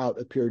serve out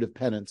a period of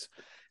penance.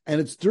 And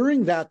it's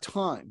during that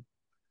time,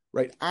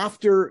 right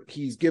after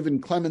he's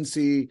given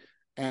clemency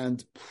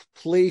and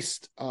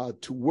placed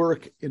to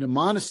work in a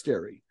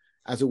monastery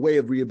as a way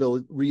of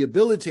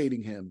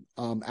rehabilitating him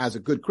as a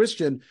good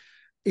Christian,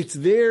 it's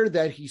there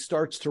that he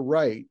starts to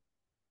write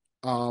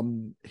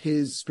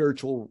his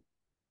spiritual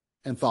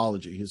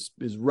anthology,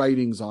 his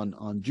writings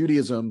on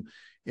Judaism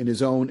in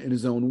his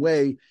own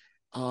way,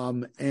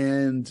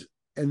 and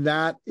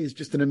that is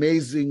just an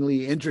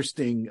amazingly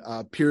interesting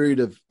period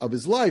of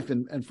his life,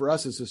 and for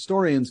us as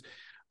historians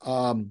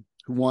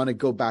who want to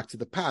go back to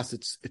the past,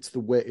 it's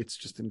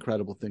just an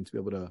incredible thing to be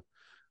able to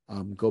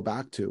go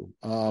back to,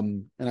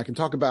 and I can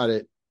talk about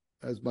it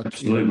as much.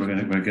 Absolutely,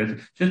 we're going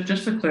to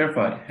just to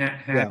clarify.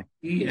 Had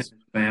he and his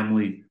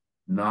family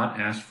not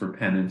asked for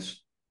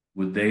penance,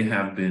 would they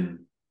have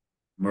been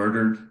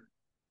murdered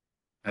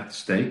at the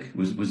stake?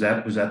 Was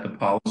that the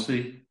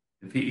policy?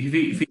 If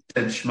he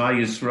said Shema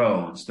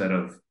Yisrael instead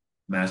of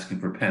asking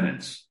for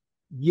penance.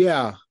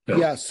 Yeah.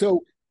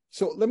 So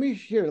let me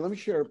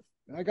share.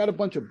 I got a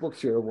bunch of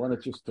books here I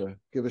wanted just to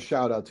give a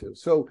shout out to.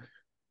 So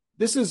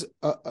this is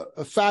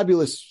a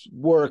fabulous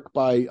work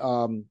by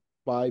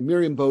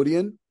Miriam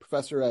Bodian,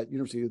 professor at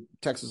University of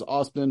Texas,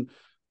 Austin,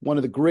 one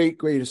of the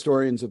great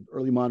historians of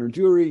early modern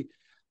Jewry.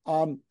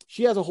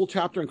 She has a whole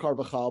chapter in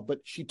Carvajal, but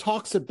she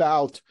talks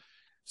about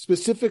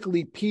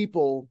specifically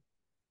people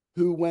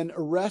who, when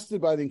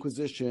arrested by the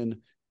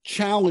Inquisition,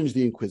 challenge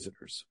the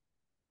inquisitors,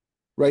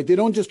 right? They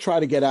don't just try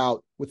to get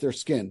out with their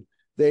skin.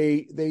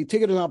 They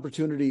take it as an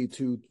opportunity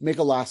to make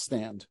a last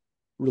stand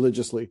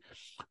religiously.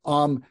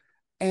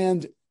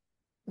 And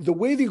the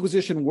way the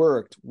Inquisition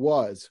worked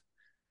was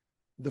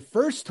the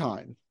first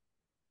time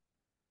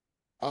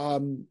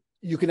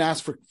you can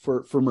ask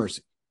for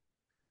mercy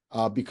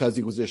because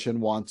the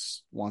Inquisition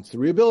wants to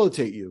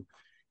rehabilitate you.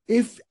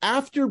 If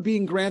after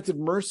being granted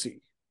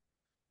mercy,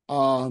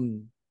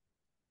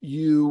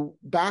 you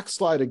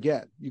backslide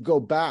again, you go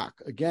back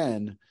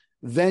again,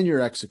 then you're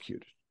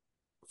executed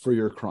for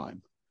your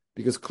crime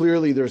because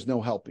clearly there's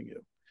no helping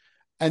you.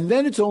 And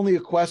then it's only a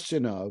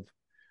question of,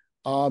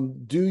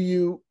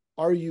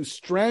 are you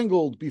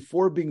strangled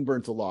before being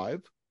burnt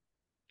alive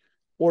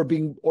or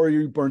are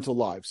you burnt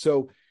alive?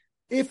 So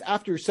if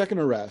after your second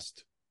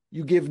arrest,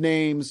 you give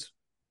names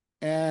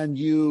and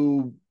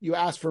you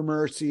ask for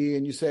mercy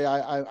and you say,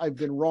 I've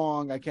been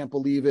wrong, I can't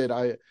believe it,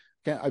 I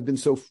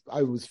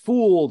was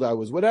fooled, I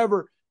was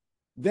whatever,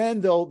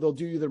 then they'll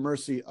do you the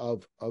mercy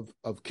of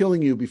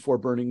killing you before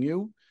burning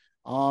you.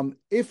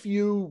 If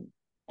you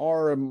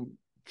are a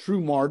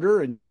true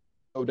martyr and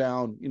go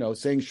down,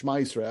 saying Shema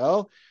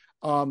Yisrael,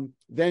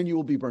 then you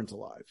will be burnt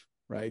alive,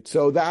 right?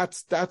 So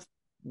that's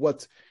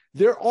what.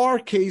 There are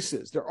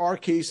cases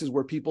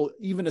where people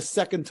even a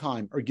second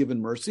time are given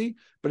mercy,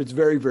 but it's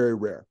very, very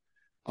rare.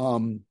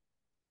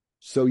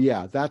 So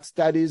yeah,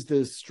 that is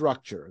the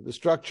structure. The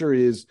structure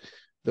is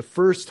the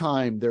first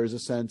time there's a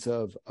sense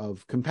of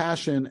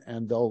compassion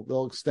and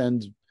they'll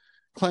extend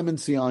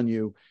clemency on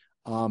you.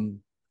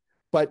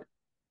 But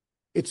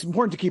it's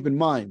important to keep in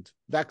mind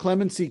that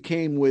clemency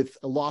came with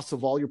a loss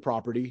of all your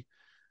property,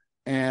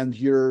 and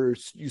you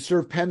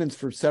serve penance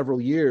for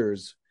several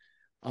years,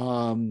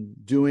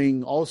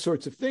 doing all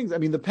sorts of things. I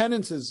mean, the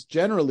penance is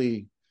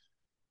generally,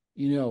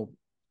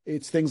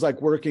 it's things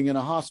like working in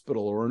a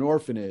hospital or an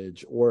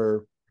orphanage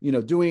or,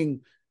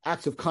 doing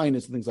acts of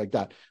kindness and things like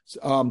that.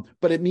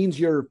 But it means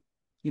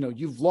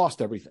you've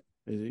lost everything.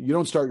 You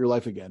don't start your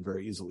life again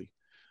very easily.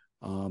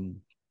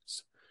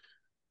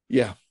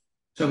 Yeah.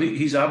 So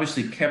he's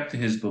obviously kept to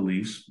his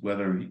beliefs,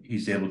 whether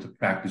he's able to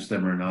practice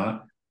them or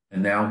not.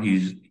 And now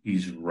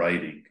he's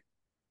writing.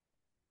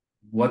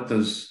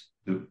 Is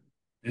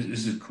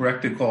it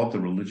correct to call it the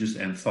religious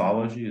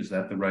anthology? Is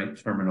that the right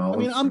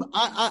terminology?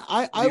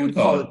 I would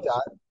call it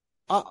that.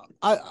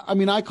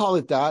 I call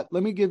it that.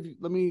 Let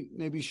me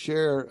maybe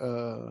share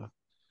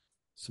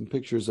some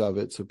pictures of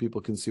it so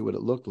people can see what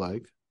it looked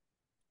like.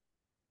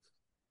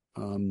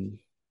 Here,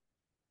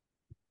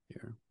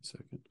 a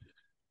second.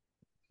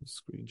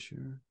 Screen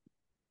share.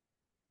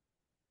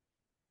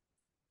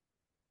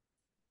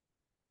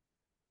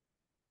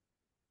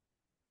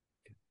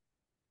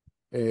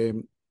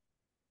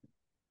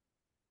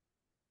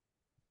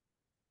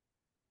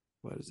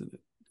 Why doesn't it?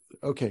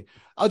 Okay.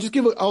 I'll just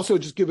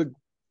give a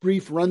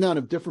brief rundown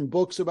of different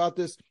books about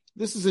this.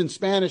 This is in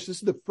Spanish. This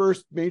is the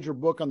first major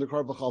book on the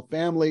Carvajal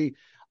family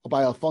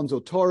by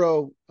Alfonso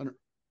Toro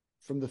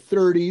from the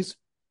 30s.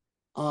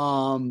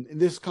 And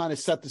this kind of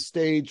set the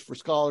stage for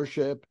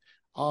scholarship.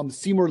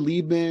 Seymour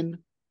Liebman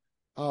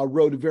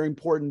wrote a very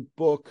important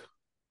book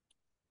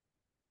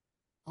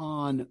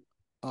on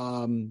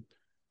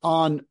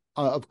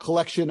a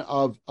collection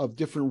of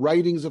different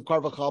writings of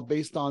Carvajal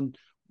based on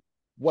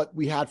what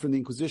we had from the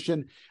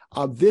Inquisition.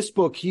 This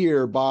book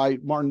here by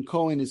Martin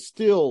Cohen is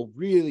still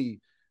really,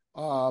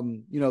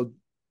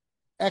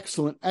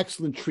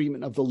 excellent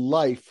treatment of the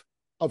life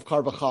of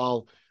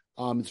Carvajal.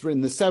 It's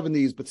written in the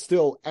 70s, but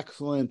still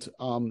excellent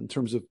in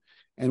terms of,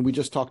 and we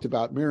just talked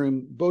about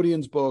Miriam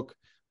Bodian's book.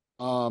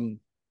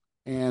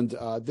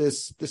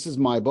 This is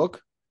my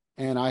book,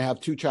 and I have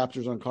 2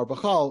 chapters on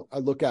Carvajal. I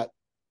look at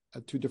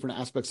 2 different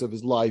aspects of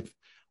his life,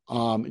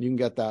 and you can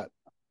get that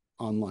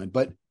online.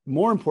 But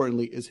more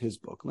importantly is his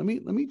book. Let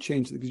me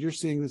change it because you're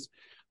seeing this.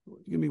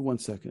 Give me 1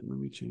 second. Let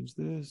me change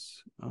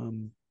this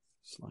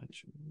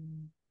slideshow.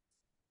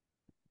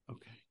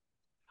 Okay.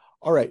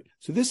 All right.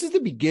 So this is the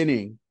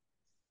beginning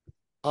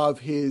of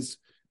his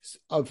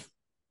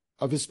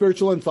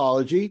spiritual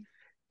anthology.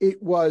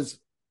 It was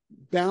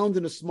bound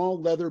in a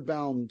small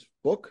leather-bound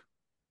book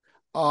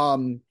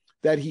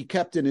that he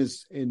kept in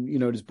his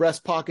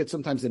breast pocket,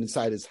 sometimes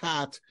inside his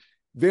hat.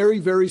 Very,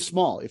 very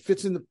small. It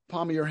fits in the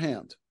palm of your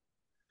hand.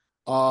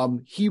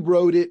 He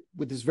wrote it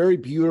with this very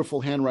beautiful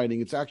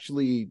handwriting. It's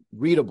actually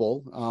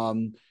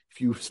readable.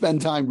 If you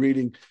spend time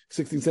reading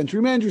 16th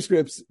century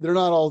manuscripts, they're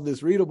not all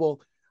this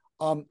readable.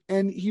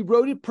 And he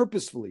wrote it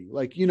purposefully.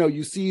 Like,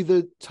 you see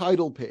the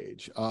title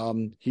page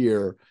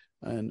here.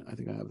 And I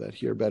think I have that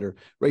here better.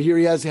 Right here,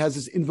 he has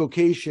this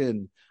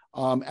invocation.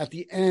 At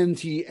the end,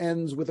 he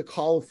ends with a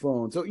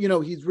colophon. So,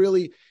 he's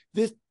really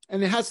this,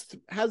 and it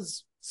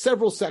has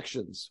several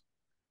sections.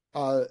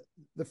 The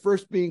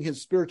first being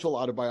his spiritual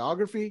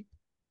autobiography,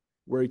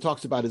 where he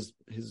talks about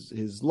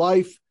his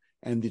life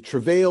and the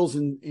travails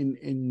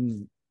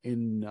in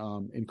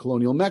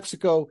colonial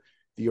Mexico,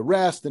 the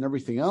arrest and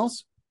everything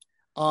else.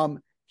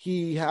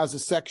 He has a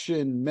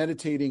section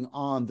meditating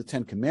on the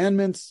 10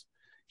 Commandments.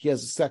 He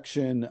has a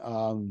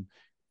section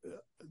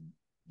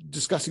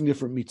discussing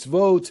different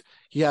mitzvot.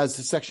 He has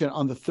a section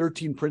on the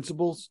 13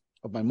 principles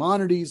of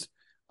Maimonides,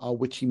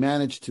 which he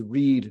managed to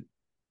read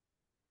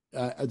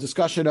a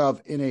discussion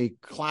of in a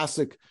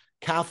classic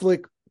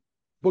Catholic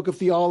book of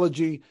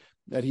theology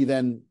that he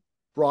then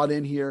brought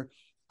in here.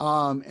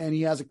 And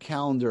he has a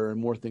calendar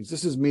and more things.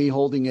 This is me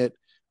holding it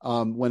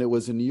when it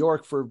was in New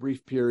York for a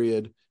brief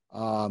period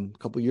a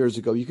couple of years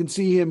ago. You can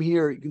see him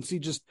here. You can see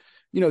just,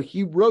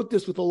 he wrote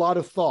this with a lot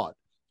of thought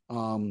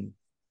and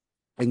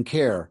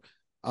care.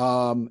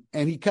 And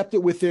he kept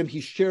it with him.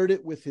 He shared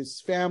it with his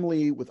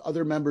family, with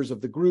other members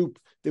of the group.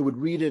 They would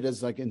read it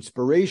as like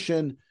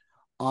inspiration.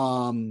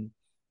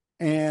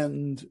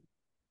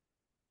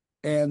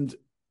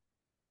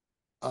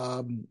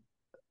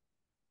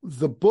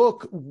 The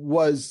book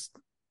was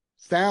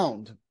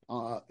found,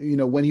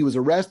 when he was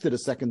arrested a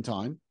second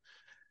time,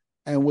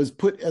 and was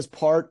put as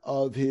part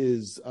of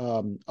his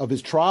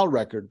trial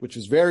record, which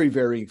is very,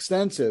 very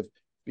extensive,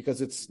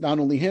 because it's not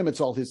only him, it's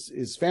all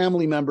his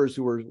family members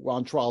who were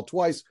on trial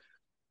twice.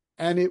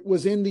 And it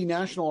was in the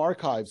National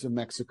Archives of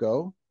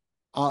Mexico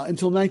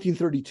until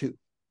 1932.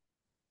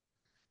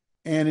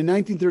 And in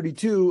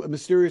 1932, a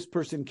mysterious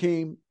person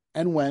came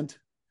and went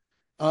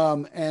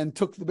and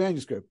took the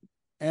manuscript.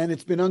 And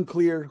it's been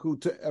unclear who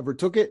ever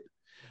took it.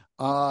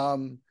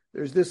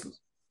 There's this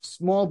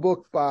small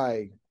book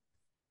by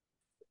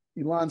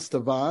Ilan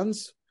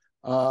Stavans,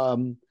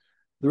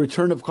 The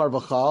Return of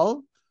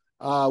Carvajal,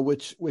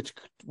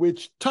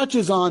 which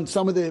touches on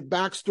some of the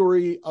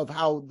backstory of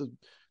how the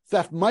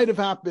theft might have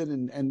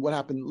happened and what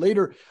happened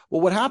later.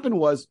 Well, what happened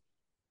was,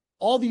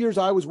 all the years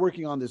I was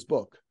working on this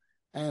book,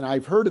 and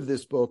I've heard of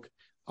this book,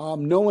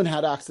 no one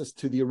had access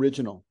to the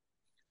original.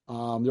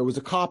 There was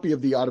a copy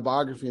of the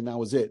autobiography, and that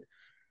was it.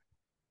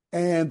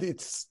 And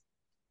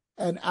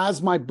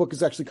as my book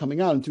is actually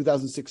coming out in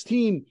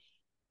 2016,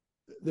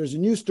 there's a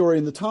news story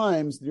in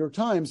the New York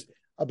Times,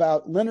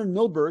 about Leonard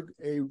Milberg,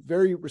 a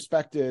very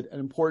respected and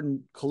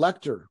important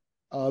collector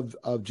of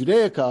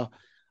Judaica,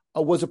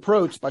 was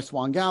approached by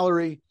Swan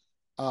Gallery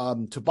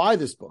to buy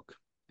this book.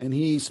 And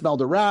he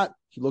smelled a rat,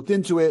 he looked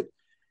into it,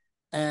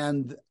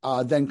 and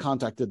then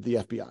contacted the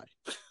FBI.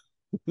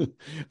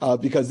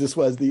 Because this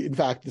was in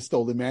fact, the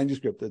stolen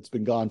manuscript that's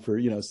been gone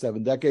for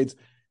 7 decades.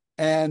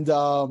 And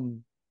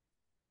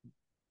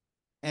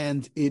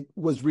it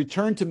was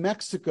returned to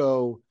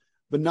Mexico,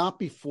 but not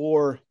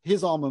before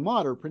his alma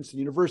mater, Princeton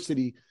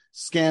University,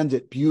 scanned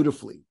it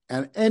beautifully.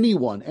 And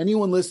anyone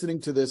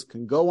listening to this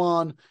can go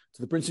on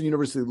to the Princeton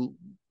University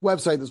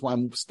website. That's why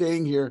I'm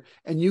staying here.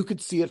 And you could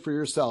see it for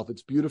yourself.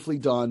 It's beautifully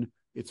done.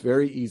 It's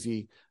very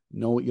easy.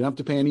 No, you don't have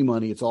to pay any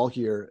money. It's all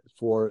here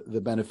for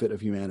the benefit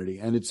of humanity.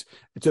 And it's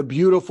a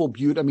beautiful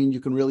beauty. I mean, you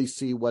can really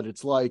see what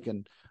it's like.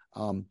 And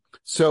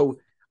so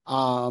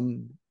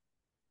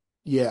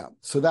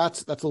that's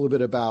a little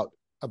bit about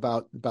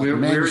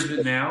Where is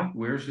it now?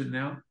 Where is it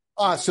now?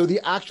 So the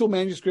actual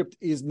manuscript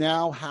is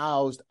now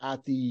housed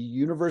at the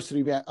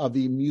University of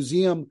the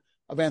Museum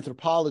of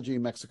Anthropology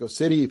in Mexico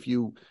City. If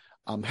you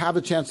have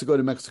a chance to go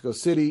to Mexico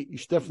City, you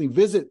should definitely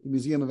visit the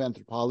Museum of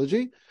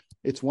Anthropology.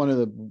 It's one of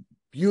the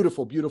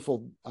beautiful,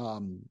 beautiful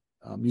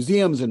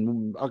museums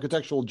and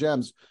architectural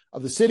gems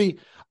of the city.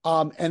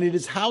 And it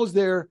is housed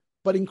there,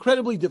 but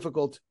incredibly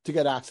difficult to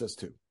get access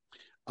to.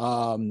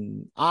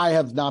 I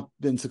have not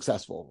been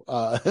successful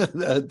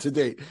to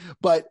date,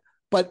 but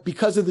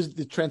because of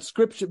the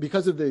transcription,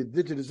 because of the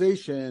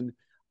digitization,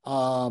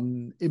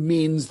 it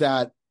means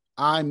that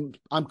I'm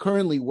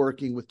currently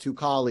working with two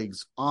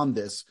colleagues on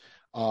this.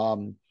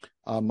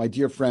 My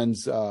dear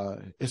friends,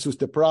 Jesus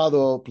de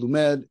Prado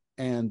Plumed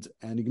and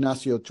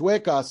Ignacio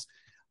Chuecas,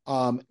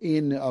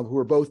 who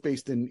are both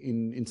based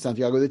in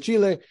Santiago de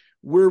Chile.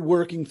 We're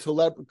working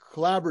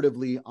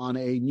collaboratively on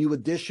a new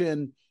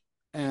edition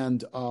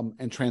and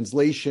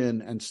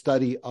translation and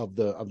study of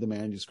the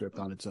manuscript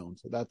on its own.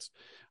 So that's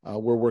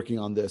we're working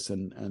on this,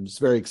 and it's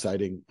very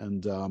exciting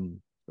and a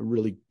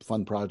really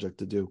fun project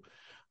to do.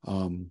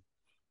 And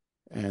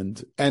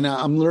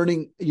I'm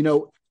learning.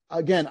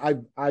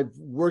 Again, I've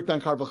worked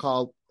on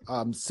Carvajal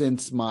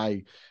since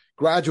my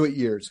graduate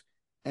years,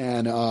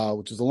 and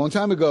which is a long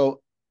time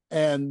ago,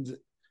 and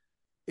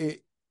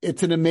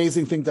it's an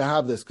amazing thing to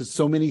have this because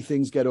so many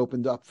things get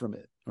opened up from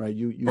it. Right.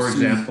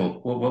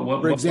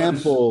 For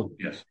example,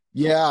 yes.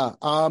 Yeah.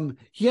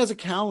 He has a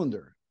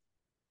calendar,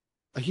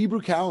 a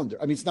Hebrew calendar.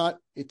 I mean,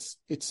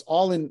 it's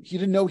all in, he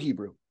didn't know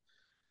Hebrew.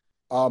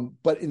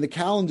 But in the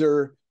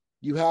calendar,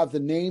 you have the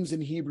names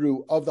in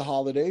Hebrew of the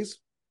holidays.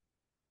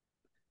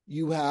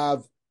 You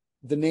have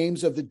the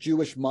names of the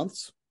Jewish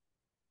months,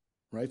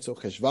 right? So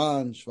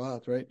Cheshvan,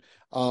 Shvat, right?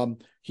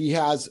 He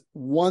has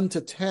 1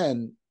 to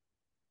 10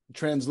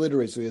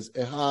 transliterated. So he has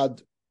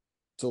Ehad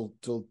till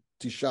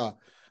Tisha.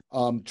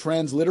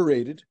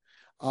 Transliterated,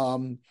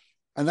 and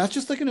that's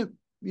just like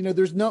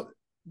there's no.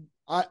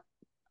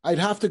 I'd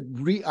have to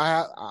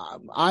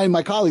I and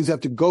my colleagues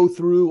have to go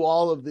through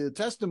all of the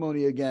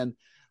testimony again,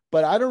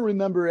 but I don't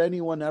remember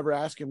anyone ever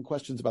asking him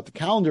questions about the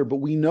calendar. But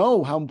we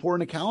know how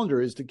important a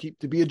calendar is to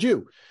be a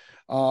Jew,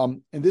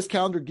 and this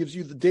calendar gives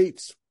you the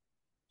dates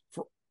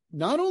for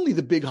not only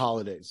the big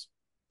holidays,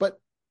 but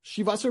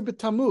Shivasar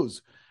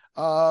B'Tammuz.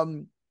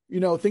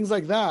 Things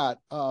like that,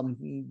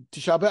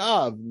 Tisha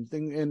B'Av,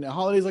 and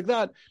holidays like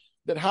that,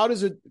 how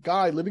does a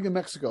guy living in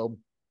Mexico,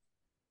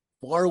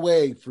 far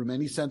away from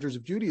any centers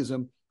of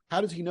Judaism, how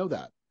does he know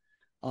that?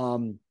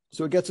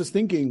 So it gets us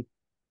thinking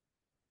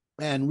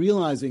and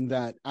realizing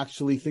that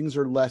actually things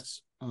are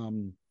less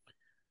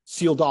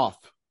sealed off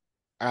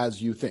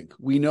as you think.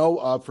 We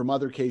know from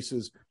other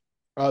cases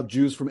of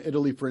Jews from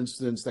Italy, for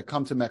instance, that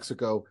come to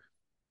Mexico,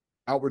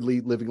 outwardly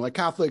living like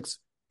Catholics,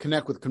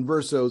 connect with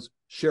conversos,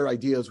 share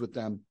ideas with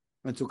them.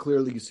 And so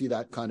clearly you see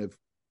that kind of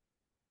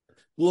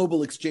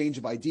global exchange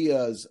of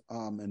ideas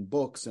and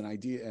books and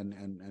idea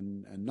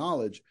and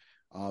knowledge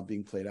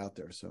being played out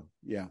there. So,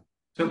 yeah.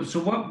 So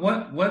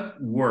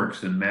what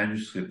works and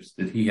manuscripts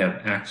did he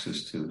have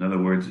access to? In other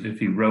words, if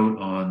he wrote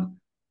on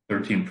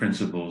 13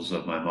 Principles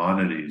of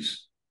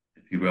Maimonides,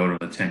 if he wrote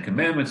on the 10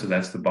 Commandments, so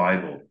that's the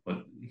Bible,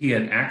 but he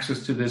had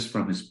access to this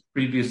from his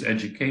previous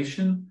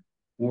education,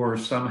 or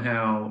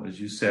somehow, as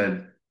you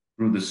said,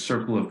 through the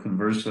circle of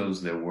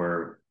conversos, there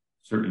were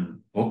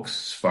certain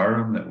books,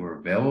 Sfarim, that were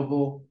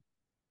available?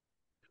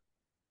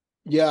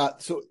 Yeah,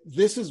 so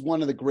this is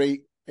one of the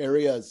great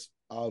areas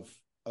of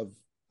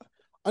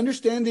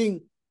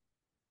understanding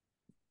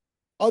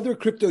other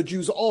crypto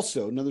Jews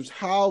also. In other words,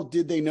 how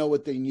did they know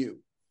what they knew?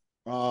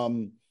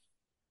 And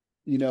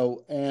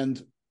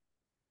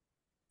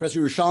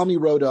Professor Yerushalmi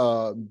wrote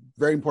a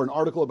very important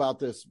article about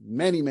this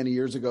many, many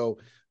years ago,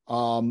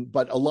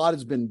 but a lot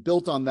has been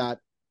built on that.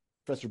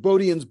 Professor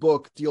Bodian's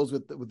book deals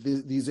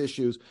with these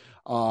issues.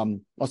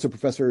 Also,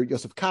 Professor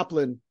Yosef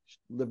Kaplan,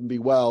 live and be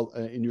well,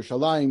 in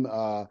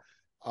Yerushalayim,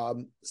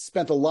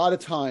 spent a lot of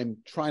time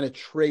trying to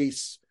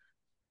trace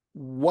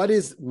what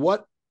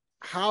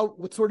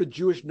sort of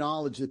Jewish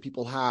knowledge that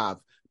people have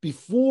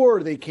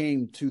before they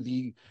came to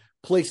the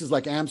places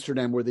like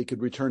Amsterdam where they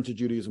could return to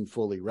Judaism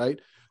fully, right?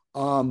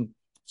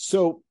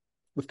 So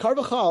with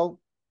Carvajal,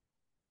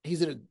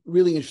 he's a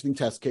really interesting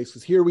test case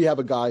because here we have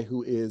a guy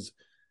who is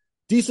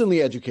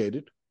decently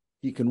educated.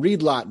 He can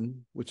read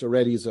Latin, which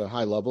already is a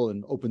high level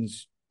and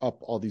opens up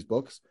all these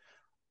books.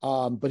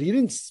 But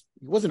he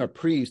wasn't a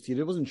priest. He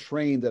wasn't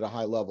trained at a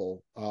high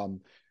level.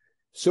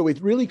 So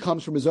it really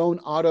comes from his own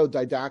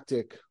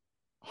autodidactic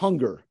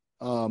hunger.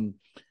 So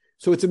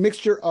it's a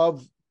mixture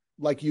of,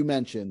 like you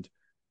mentioned,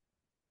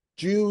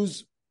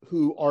 Jews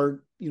who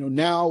are,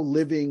 now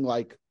living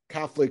like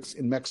Catholics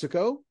in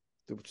Mexico,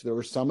 which there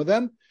were some of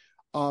them,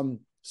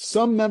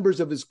 some members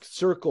of his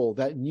circle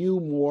that knew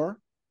more.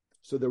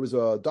 So there was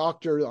a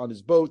doctor on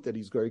his boat that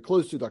he's very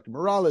close to, Dr.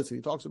 Morales, and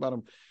he talks about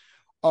him.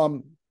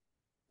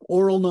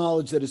 Oral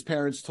knowledge that his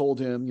parents told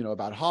him,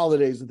 about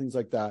holidays and things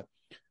like that.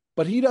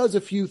 But he does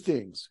a few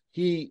things.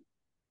 He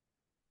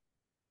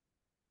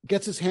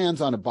gets his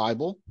hands on a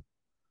Bible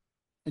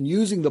and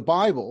using the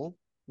Bible,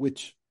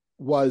 which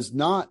was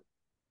not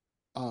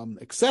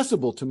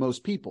accessible to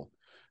most people.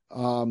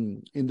 By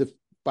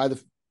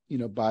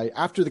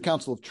after the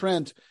Council of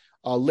Trent,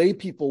 lay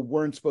people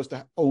weren't supposed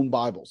to own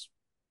Bibles,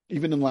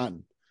 even in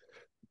Latin.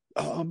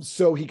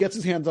 So he gets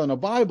his hands on a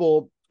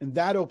Bible, and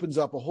that opens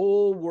up a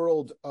whole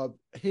world of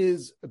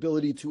his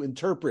ability to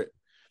interpret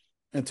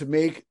and to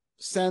make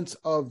sense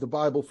of the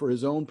Bible for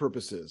his own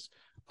purposes.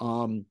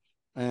 And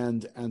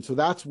so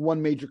that's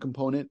one major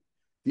component.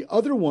 The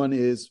other one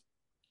is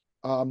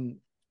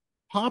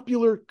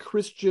popular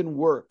Christian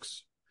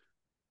works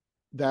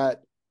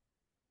that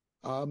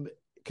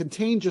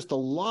contain just a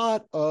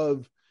lot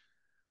of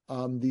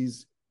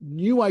these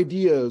new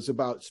ideas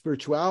about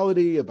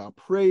spirituality, about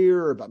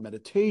prayer, about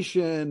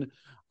meditation,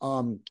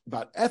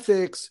 about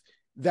ethics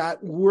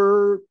that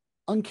were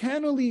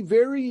uncannily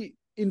very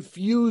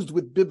infused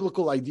with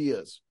biblical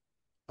ideas.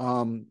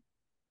 And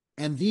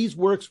these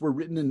works were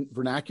written in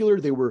vernacular.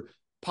 They were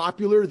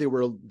popular. They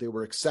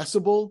were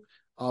accessible,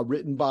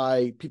 written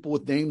by people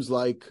with names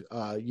like,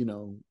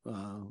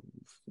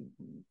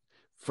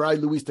 Fray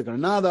Luis de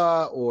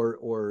Granada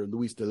or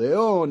Luis de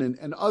Leon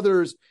and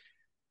others.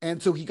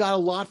 And so he got a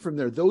lot from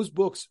there. Those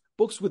books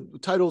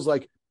with titles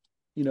like,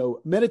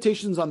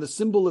 Meditations on the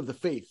Symbol of the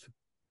Faith,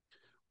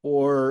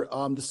 or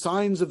The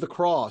Signs of the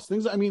Cross,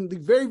 the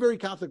very, very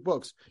Catholic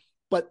books.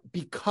 But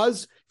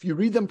because if you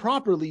read them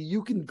properly,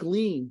 you can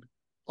glean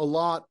a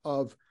lot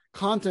of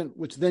content,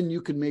 which then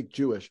you can make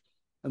Jewish.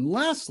 And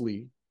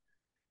lastly,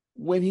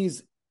 when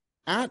his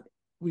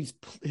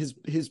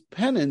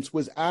penance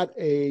was at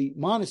a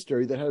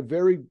monastery that had a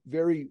very,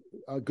 very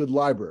good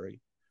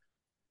library.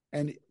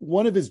 And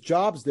one of his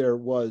jobs there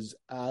was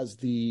as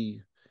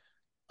the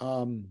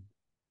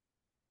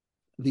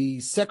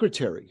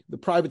secretary, the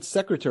private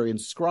secretary and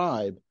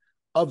scribe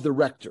of the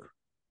rector.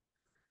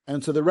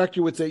 And so the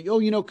rector would say,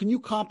 can you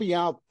copy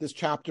out this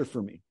chapter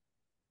for me?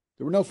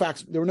 There were no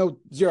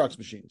Xerox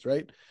machines,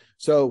 right?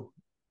 So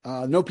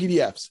no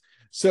PDFs.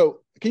 So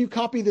can you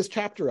copy this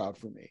chapter out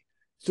for me?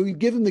 So he'd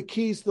give him the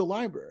keys to the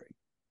library.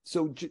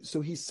 So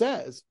he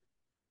says,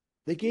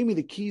 they gave me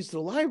the keys to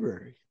the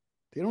library.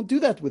 They don't do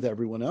that with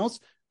everyone else.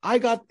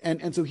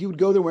 And so he would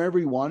go there wherever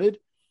he wanted,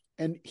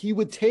 and he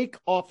would take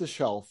off the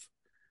shelf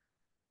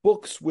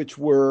books which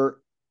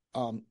were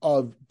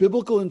of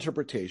biblical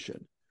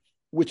interpretation,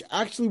 which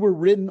actually were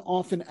written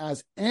often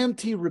as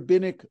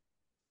anti-rabbinic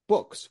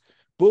books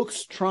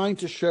trying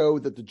to show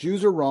that the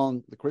Jews are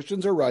wrong, the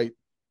Christians are right.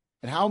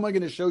 And how am I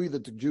going to show you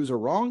that the Jews are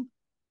wrong?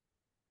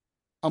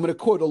 I'm going to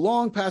quote a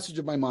long passage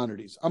of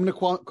Maimonides. I'm going to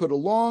quote a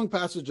long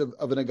passage of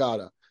an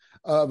Agadah.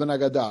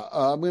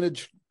 I'm going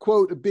to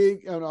quote a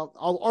big, and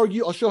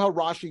I'll show how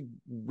Rashi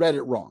read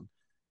it wrong.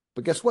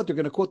 But guess what? They're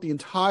going to quote the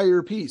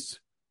entire piece.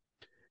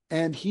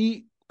 And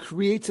he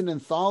creates an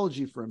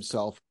anthology for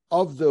himself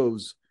of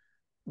those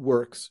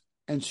works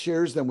and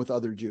shares them with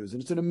other Jews.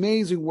 And it's an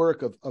amazing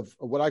work of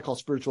what I call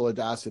spiritual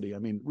audacity. I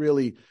mean,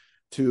 really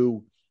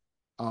to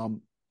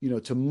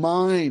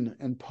mine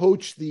and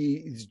poach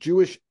these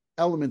Jewish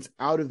elements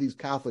out of these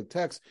Catholic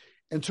texts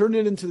and turn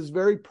it into this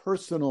very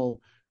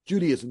personal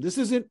Judaism. This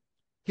isn't,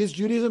 his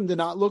Judaism did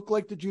not look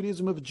like the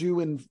Judaism of a Jew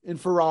in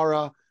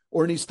Ferrara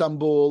or in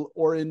Istanbul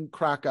or in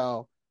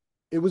Krakow.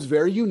 It was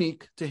very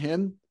unique to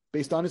him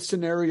based on his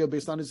scenario,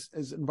 based on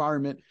his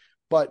environment.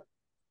 But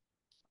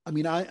I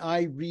mean,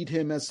 I read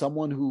him as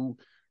someone who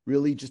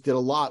really just did a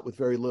lot with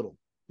very little,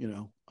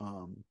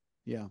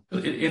 yeah.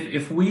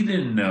 If we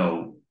didn't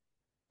know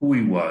who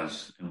he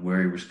was and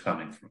where he was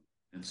coming from,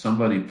 and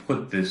somebody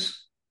put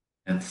this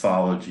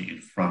anthology in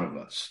front of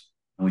us,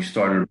 and we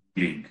started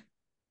reading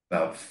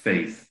about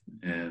faith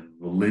and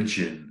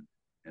religion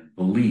and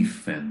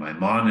belief and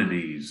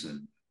Maimonides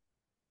and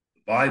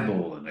the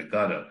Bible and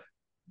Agadah,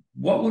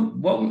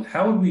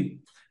 how would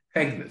we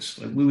peg this?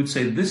 Like, we would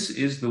say this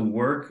is the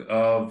work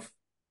of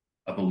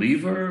a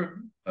believer,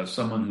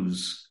 someone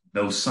who's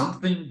knows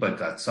something but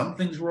got some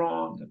things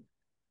wrong.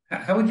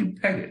 How would you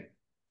peg it?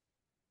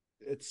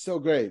 It's so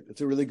great. It's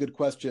a really good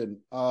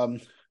question.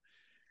 And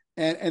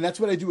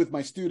that's what I do with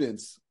my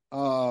students.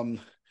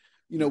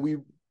 We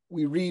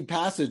read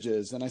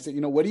passages and I say,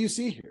 what do you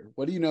see here?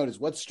 What do you notice?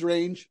 What's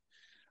strange?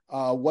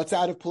 What's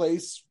out of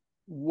place?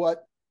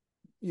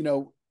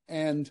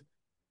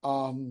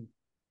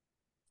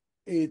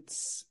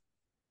 It's,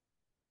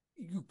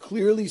 you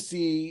clearly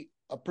see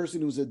a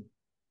person who's a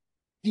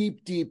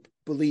deep, deep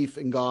belief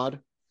in God,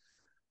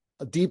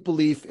 a deep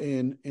belief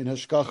in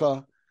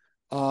Hashgacha,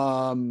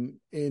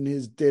 in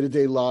his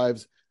day-to-day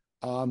lives.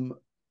 I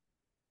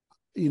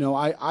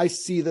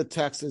see the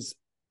text as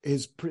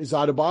his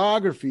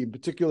autobiography in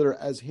particular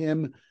as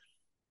him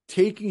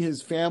taking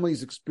his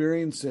family's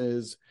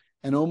experiences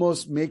and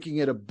almost making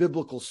it a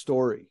biblical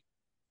story.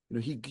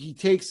 He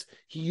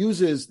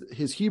uses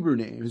his Hebrew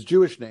name, his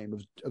Jewish name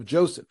of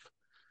Joseph.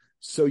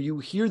 So you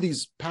hear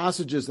these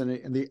passages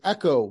and they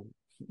echo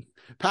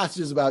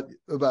passages about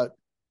Yosef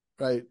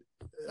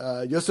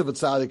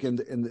Atzadik in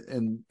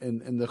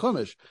the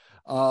Chumash.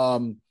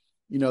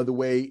 the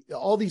way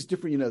all these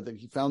different, that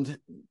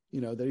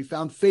he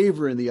found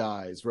favor in the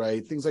eyes,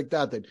 right? Things like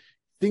that, that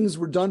things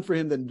were done for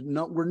him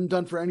that weren't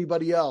done for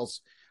anybody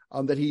else.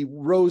 That he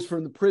rose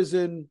from the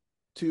prison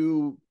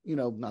to,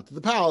 not to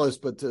the palace,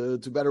 but to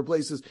better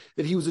places,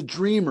 that he was a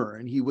dreamer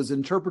and he was an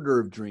interpreter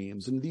of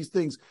dreams and these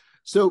things.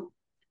 So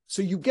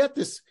you get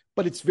this,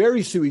 but it's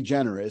very sui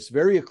generis,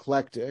 very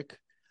eclectic.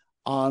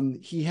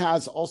 He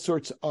has all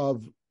sorts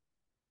of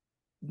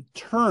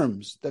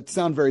terms that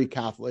sound very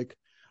Catholic.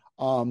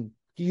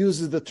 He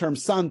uses the term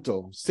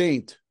santo,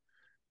 saint,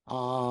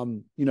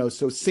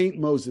 so Saint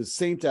Moses,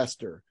 Saint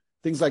Esther,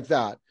 things like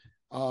that.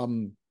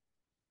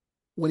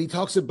 When he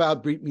talks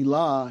about Brit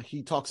Milah,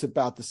 he talks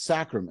about the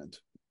sacrament.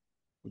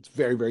 It's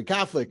very, very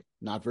Catholic,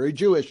 not very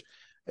Jewish.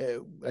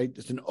 Right?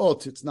 It's an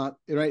oath. It's not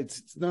right.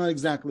 It's not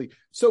exactly.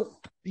 So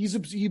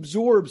he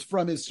absorbs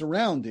from his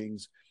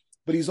surroundings,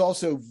 but he's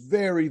also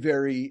very,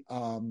 very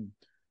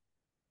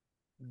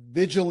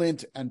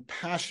vigilant and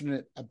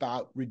passionate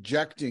about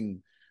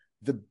rejecting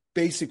the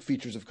basic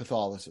features of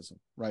Catholicism.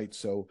 Right.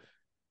 So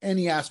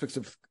any aspects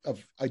of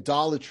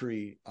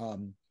idolatry,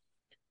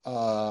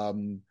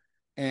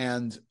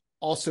 and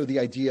also the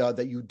idea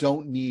that you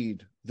don't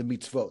need the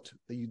mitzvot,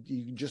 that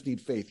you just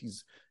need faith.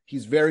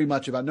 He's very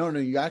much about no,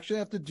 you actually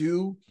have to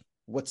do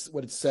what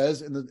it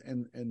says in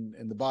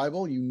the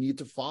Bible. You need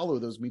to follow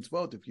those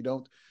mitzvot. If you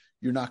don't,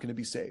 you're not going to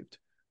be saved.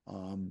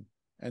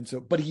 And so,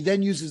 but he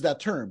then uses that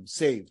term,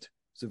 saved.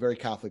 It's a very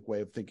Catholic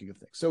way of thinking of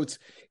things. So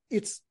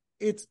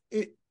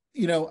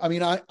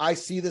I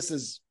see this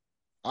as,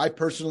 I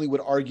personally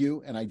would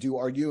argue, and I do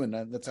argue,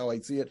 and that's how I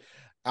see it.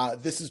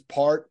 This is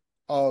part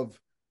of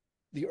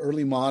the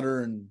early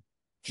modern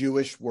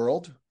Jewish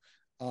world.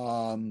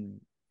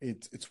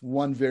 It's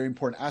one very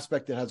important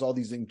aspect that has all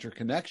these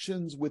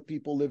interconnections with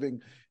people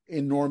living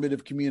in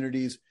normative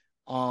communities.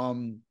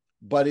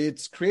 But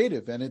it's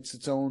creative and it's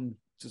its own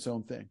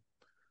thing.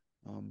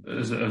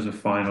 As a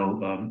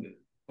final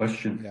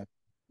question, yeah.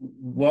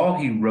 While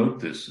he wrote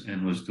this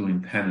and was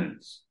doing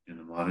penance in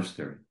the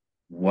monastery,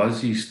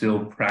 was he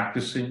still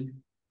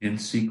practicing in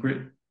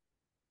secret,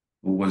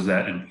 or was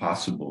that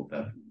impossible?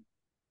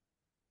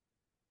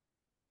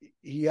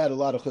 He had a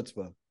lot of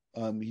chutzpah.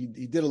 He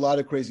did a lot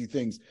of crazy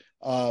things.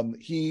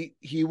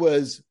 He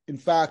was, in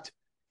fact,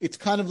 it's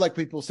kind of like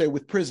people say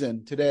with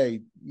prison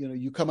today.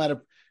 You come out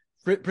of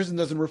prison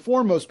doesn't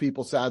reform most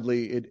people.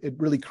 Sadly, it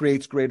really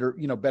creates greater,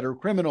 better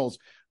criminals.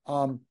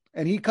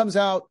 And he comes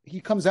out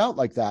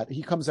like that.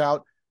 He comes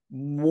out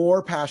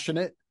more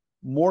passionate,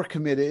 more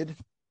committed,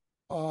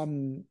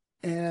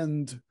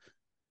 and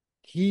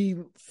he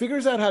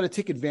figures out how to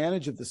take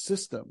advantage of the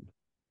system.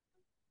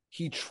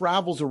 He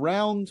travels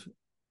around.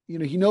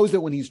 He knows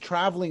that when he's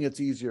traveling, it's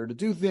easier to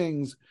do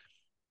things.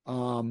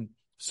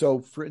 So,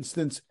 for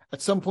instance,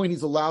 at some point,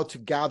 he's allowed to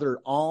gather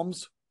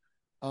alms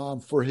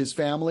for his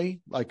family,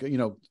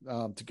 to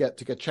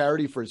get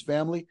charity for his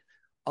family.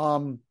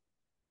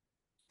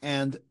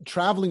 And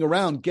traveling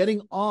around,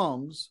 getting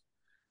alms,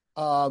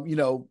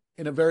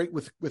 in a very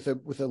with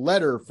a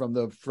letter from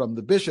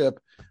the bishop.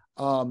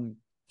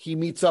 He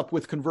meets up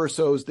with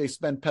Conversos. They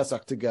spend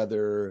Pesach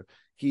together.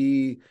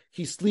 He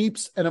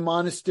sleeps in a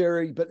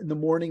monastery, but in the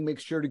morning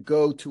makes sure to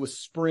go to a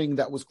spring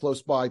that was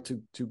close by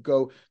to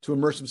go to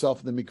immerse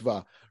himself in the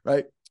mikvah.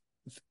 Right.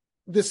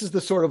 This is the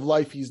sort of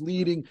life he's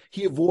leading.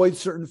 He avoids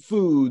certain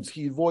foods.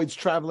 He avoids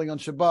traveling on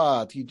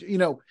Shabbat.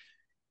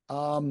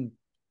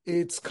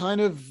 It's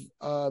kind of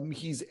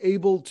he's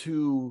able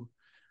to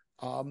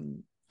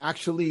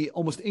actually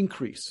almost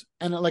increase.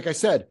 And like I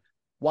said,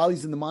 while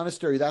he's in the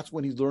monastery, that's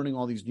when he's learning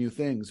all these new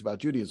things about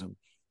Judaism.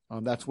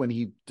 That's when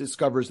he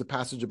discovers the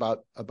passage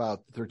about the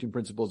 13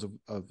 principles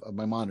of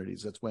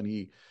Maimonides. That's when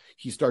he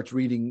starts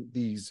reading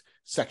these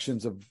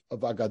sections of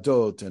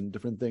Agadot and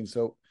different things.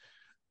 So,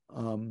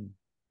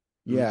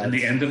 yeah. And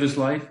the end of his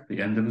life.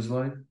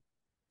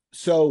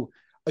 So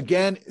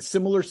again,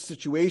 similar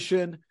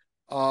situation.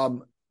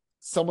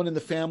 Someone in the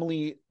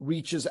family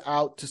reaches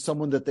out to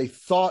someone that they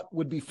thought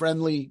would be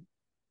friendly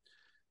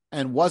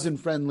and wasn't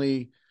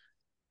friendly,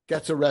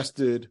 gets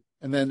arrested,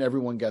 and then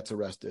everyone gets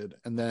arrested,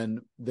 and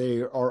then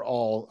they are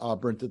all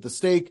burnt at the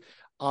stake.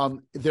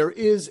 There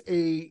is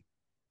a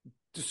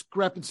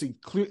discrepancy.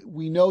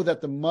 We know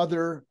that the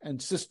mother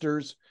and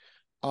sisters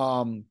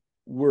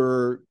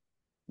were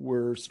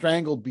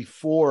strangled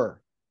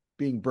before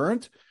being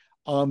burnt.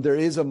 There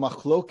is a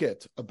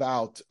machloket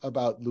about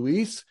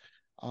Luis,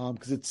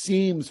 because it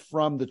seems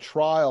from the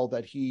trial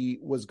that he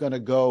was going to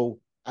go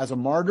as a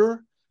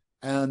martyr,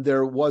 and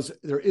there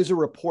is a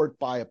report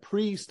by a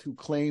priest who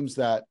claims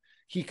that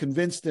he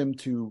convinced him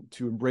to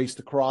embrace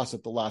the cross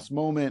at the last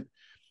moment,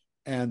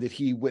 and that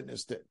he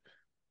witnessed it.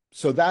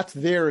 So that's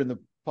there in the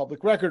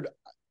public record,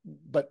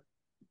 but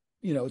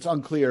it's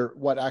unclear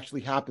what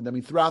actually happened. I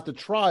mean, throughout the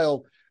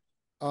trial,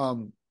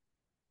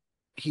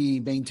 he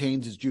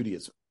maintained his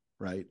Judaism,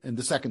 right, and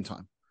the second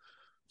time.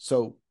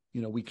 So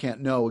we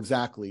can't know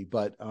exactly,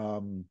 but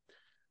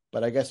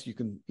I guess you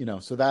can,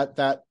 so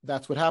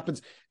that's what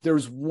happens.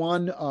 There's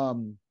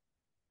one,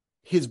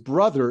 his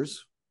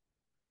brothers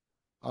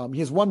He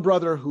has one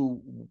brother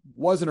who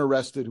wasn't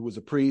arrested, who was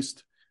a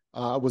priest,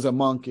 was a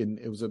monk, and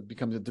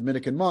becomes a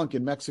Dominican monk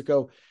in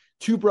Mexico.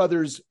 Two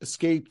brothers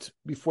escaped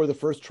before the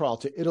first trial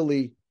to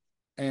Italy,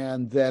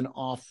 and then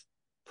off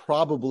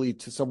probably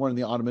to somewhere in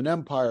the Ottoman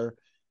Empire.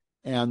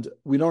 And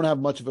we don't have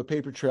much of a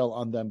paper trail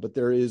on them, but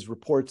there is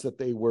reports that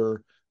they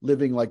were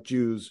living like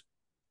Jews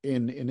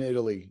in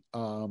Italy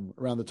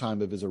around the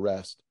time of his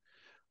arrest.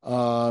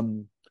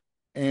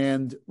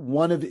 And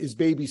one of his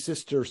baby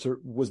sisters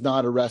was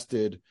not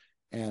arrested,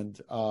 and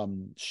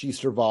she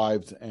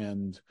survived.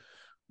 And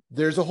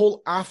there's a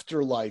whole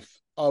afterlife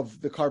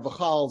of the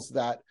Carvajals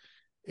that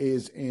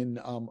is in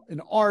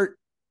art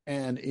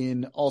and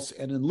in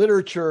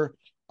literature,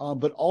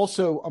 but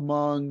also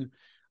among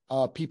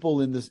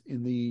people in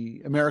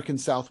the American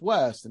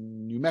Southwest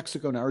and New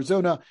Mexico and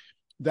Arizona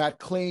that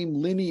claim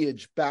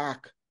lineage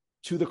back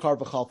to the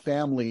Carvajal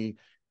family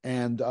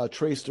and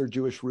trace their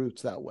Jewish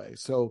roots that way.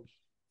 So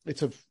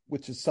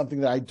which is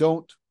something that I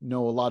don't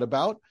know a lot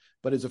about,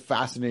 but is a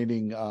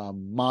fascinating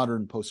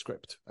modern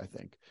postscript, I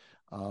think.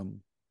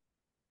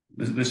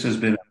 This has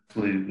been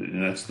absolutely,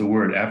 that's the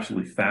word,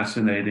 absolutely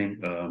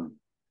fascinating.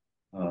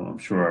 I'm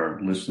sure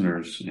our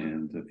listeners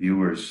and the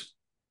viewers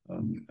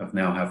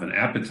have an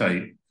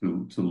appetite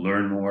to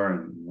learn more.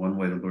 And one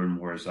way to learn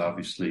more is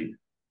obviously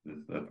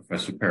with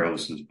Professor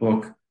Perelis'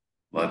 book,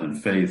 Blood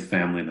and Faith,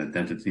 Family and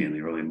Identity in the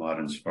Early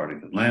Modern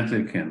Sephardic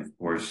Atlantic. And of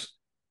course,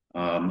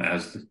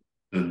 as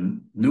the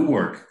new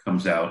work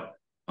comes out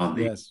on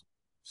the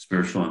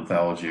Spiritual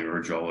Anthology, I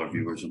urge all our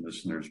viewers and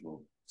listeners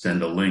will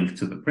send a link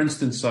to the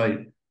Princeton site.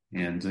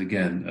 And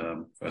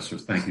again, Professor,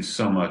 thank you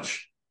so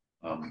much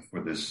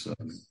for this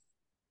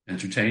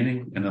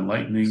entertaining and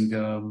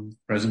enlightening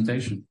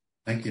presentation.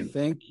 Thank you.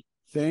 Thank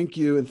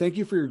you. And thank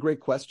you for your great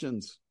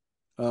questions.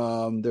 They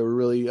were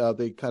really,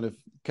 they kind of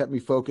kept me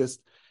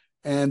focused.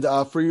 And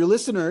for your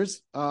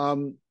listeners,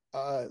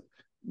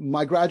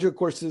 my graduate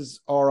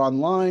courses are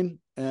online,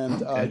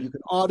 and you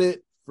can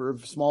audit for a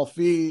small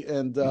fee.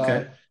 And,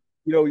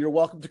 you're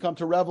welcome to come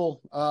to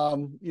Revel,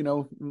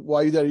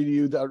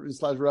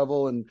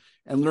 YU.edu/Revel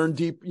and learn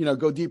deep,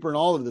 go deeper in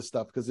all of this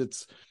stuff, because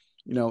it's,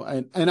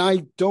 and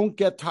I don't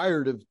get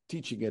tired of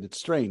teaching it. It's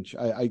strange.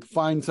 I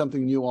find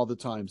something new all the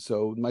time.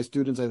 So my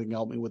students, I think,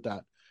 help me with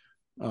that,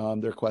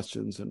 their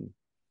questions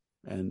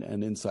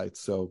and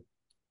insights. So,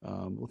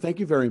 well, thank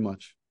you very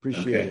much.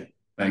 Appreciate it.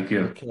 Thank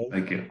you. Okay.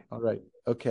 Thank you. All right. Okay.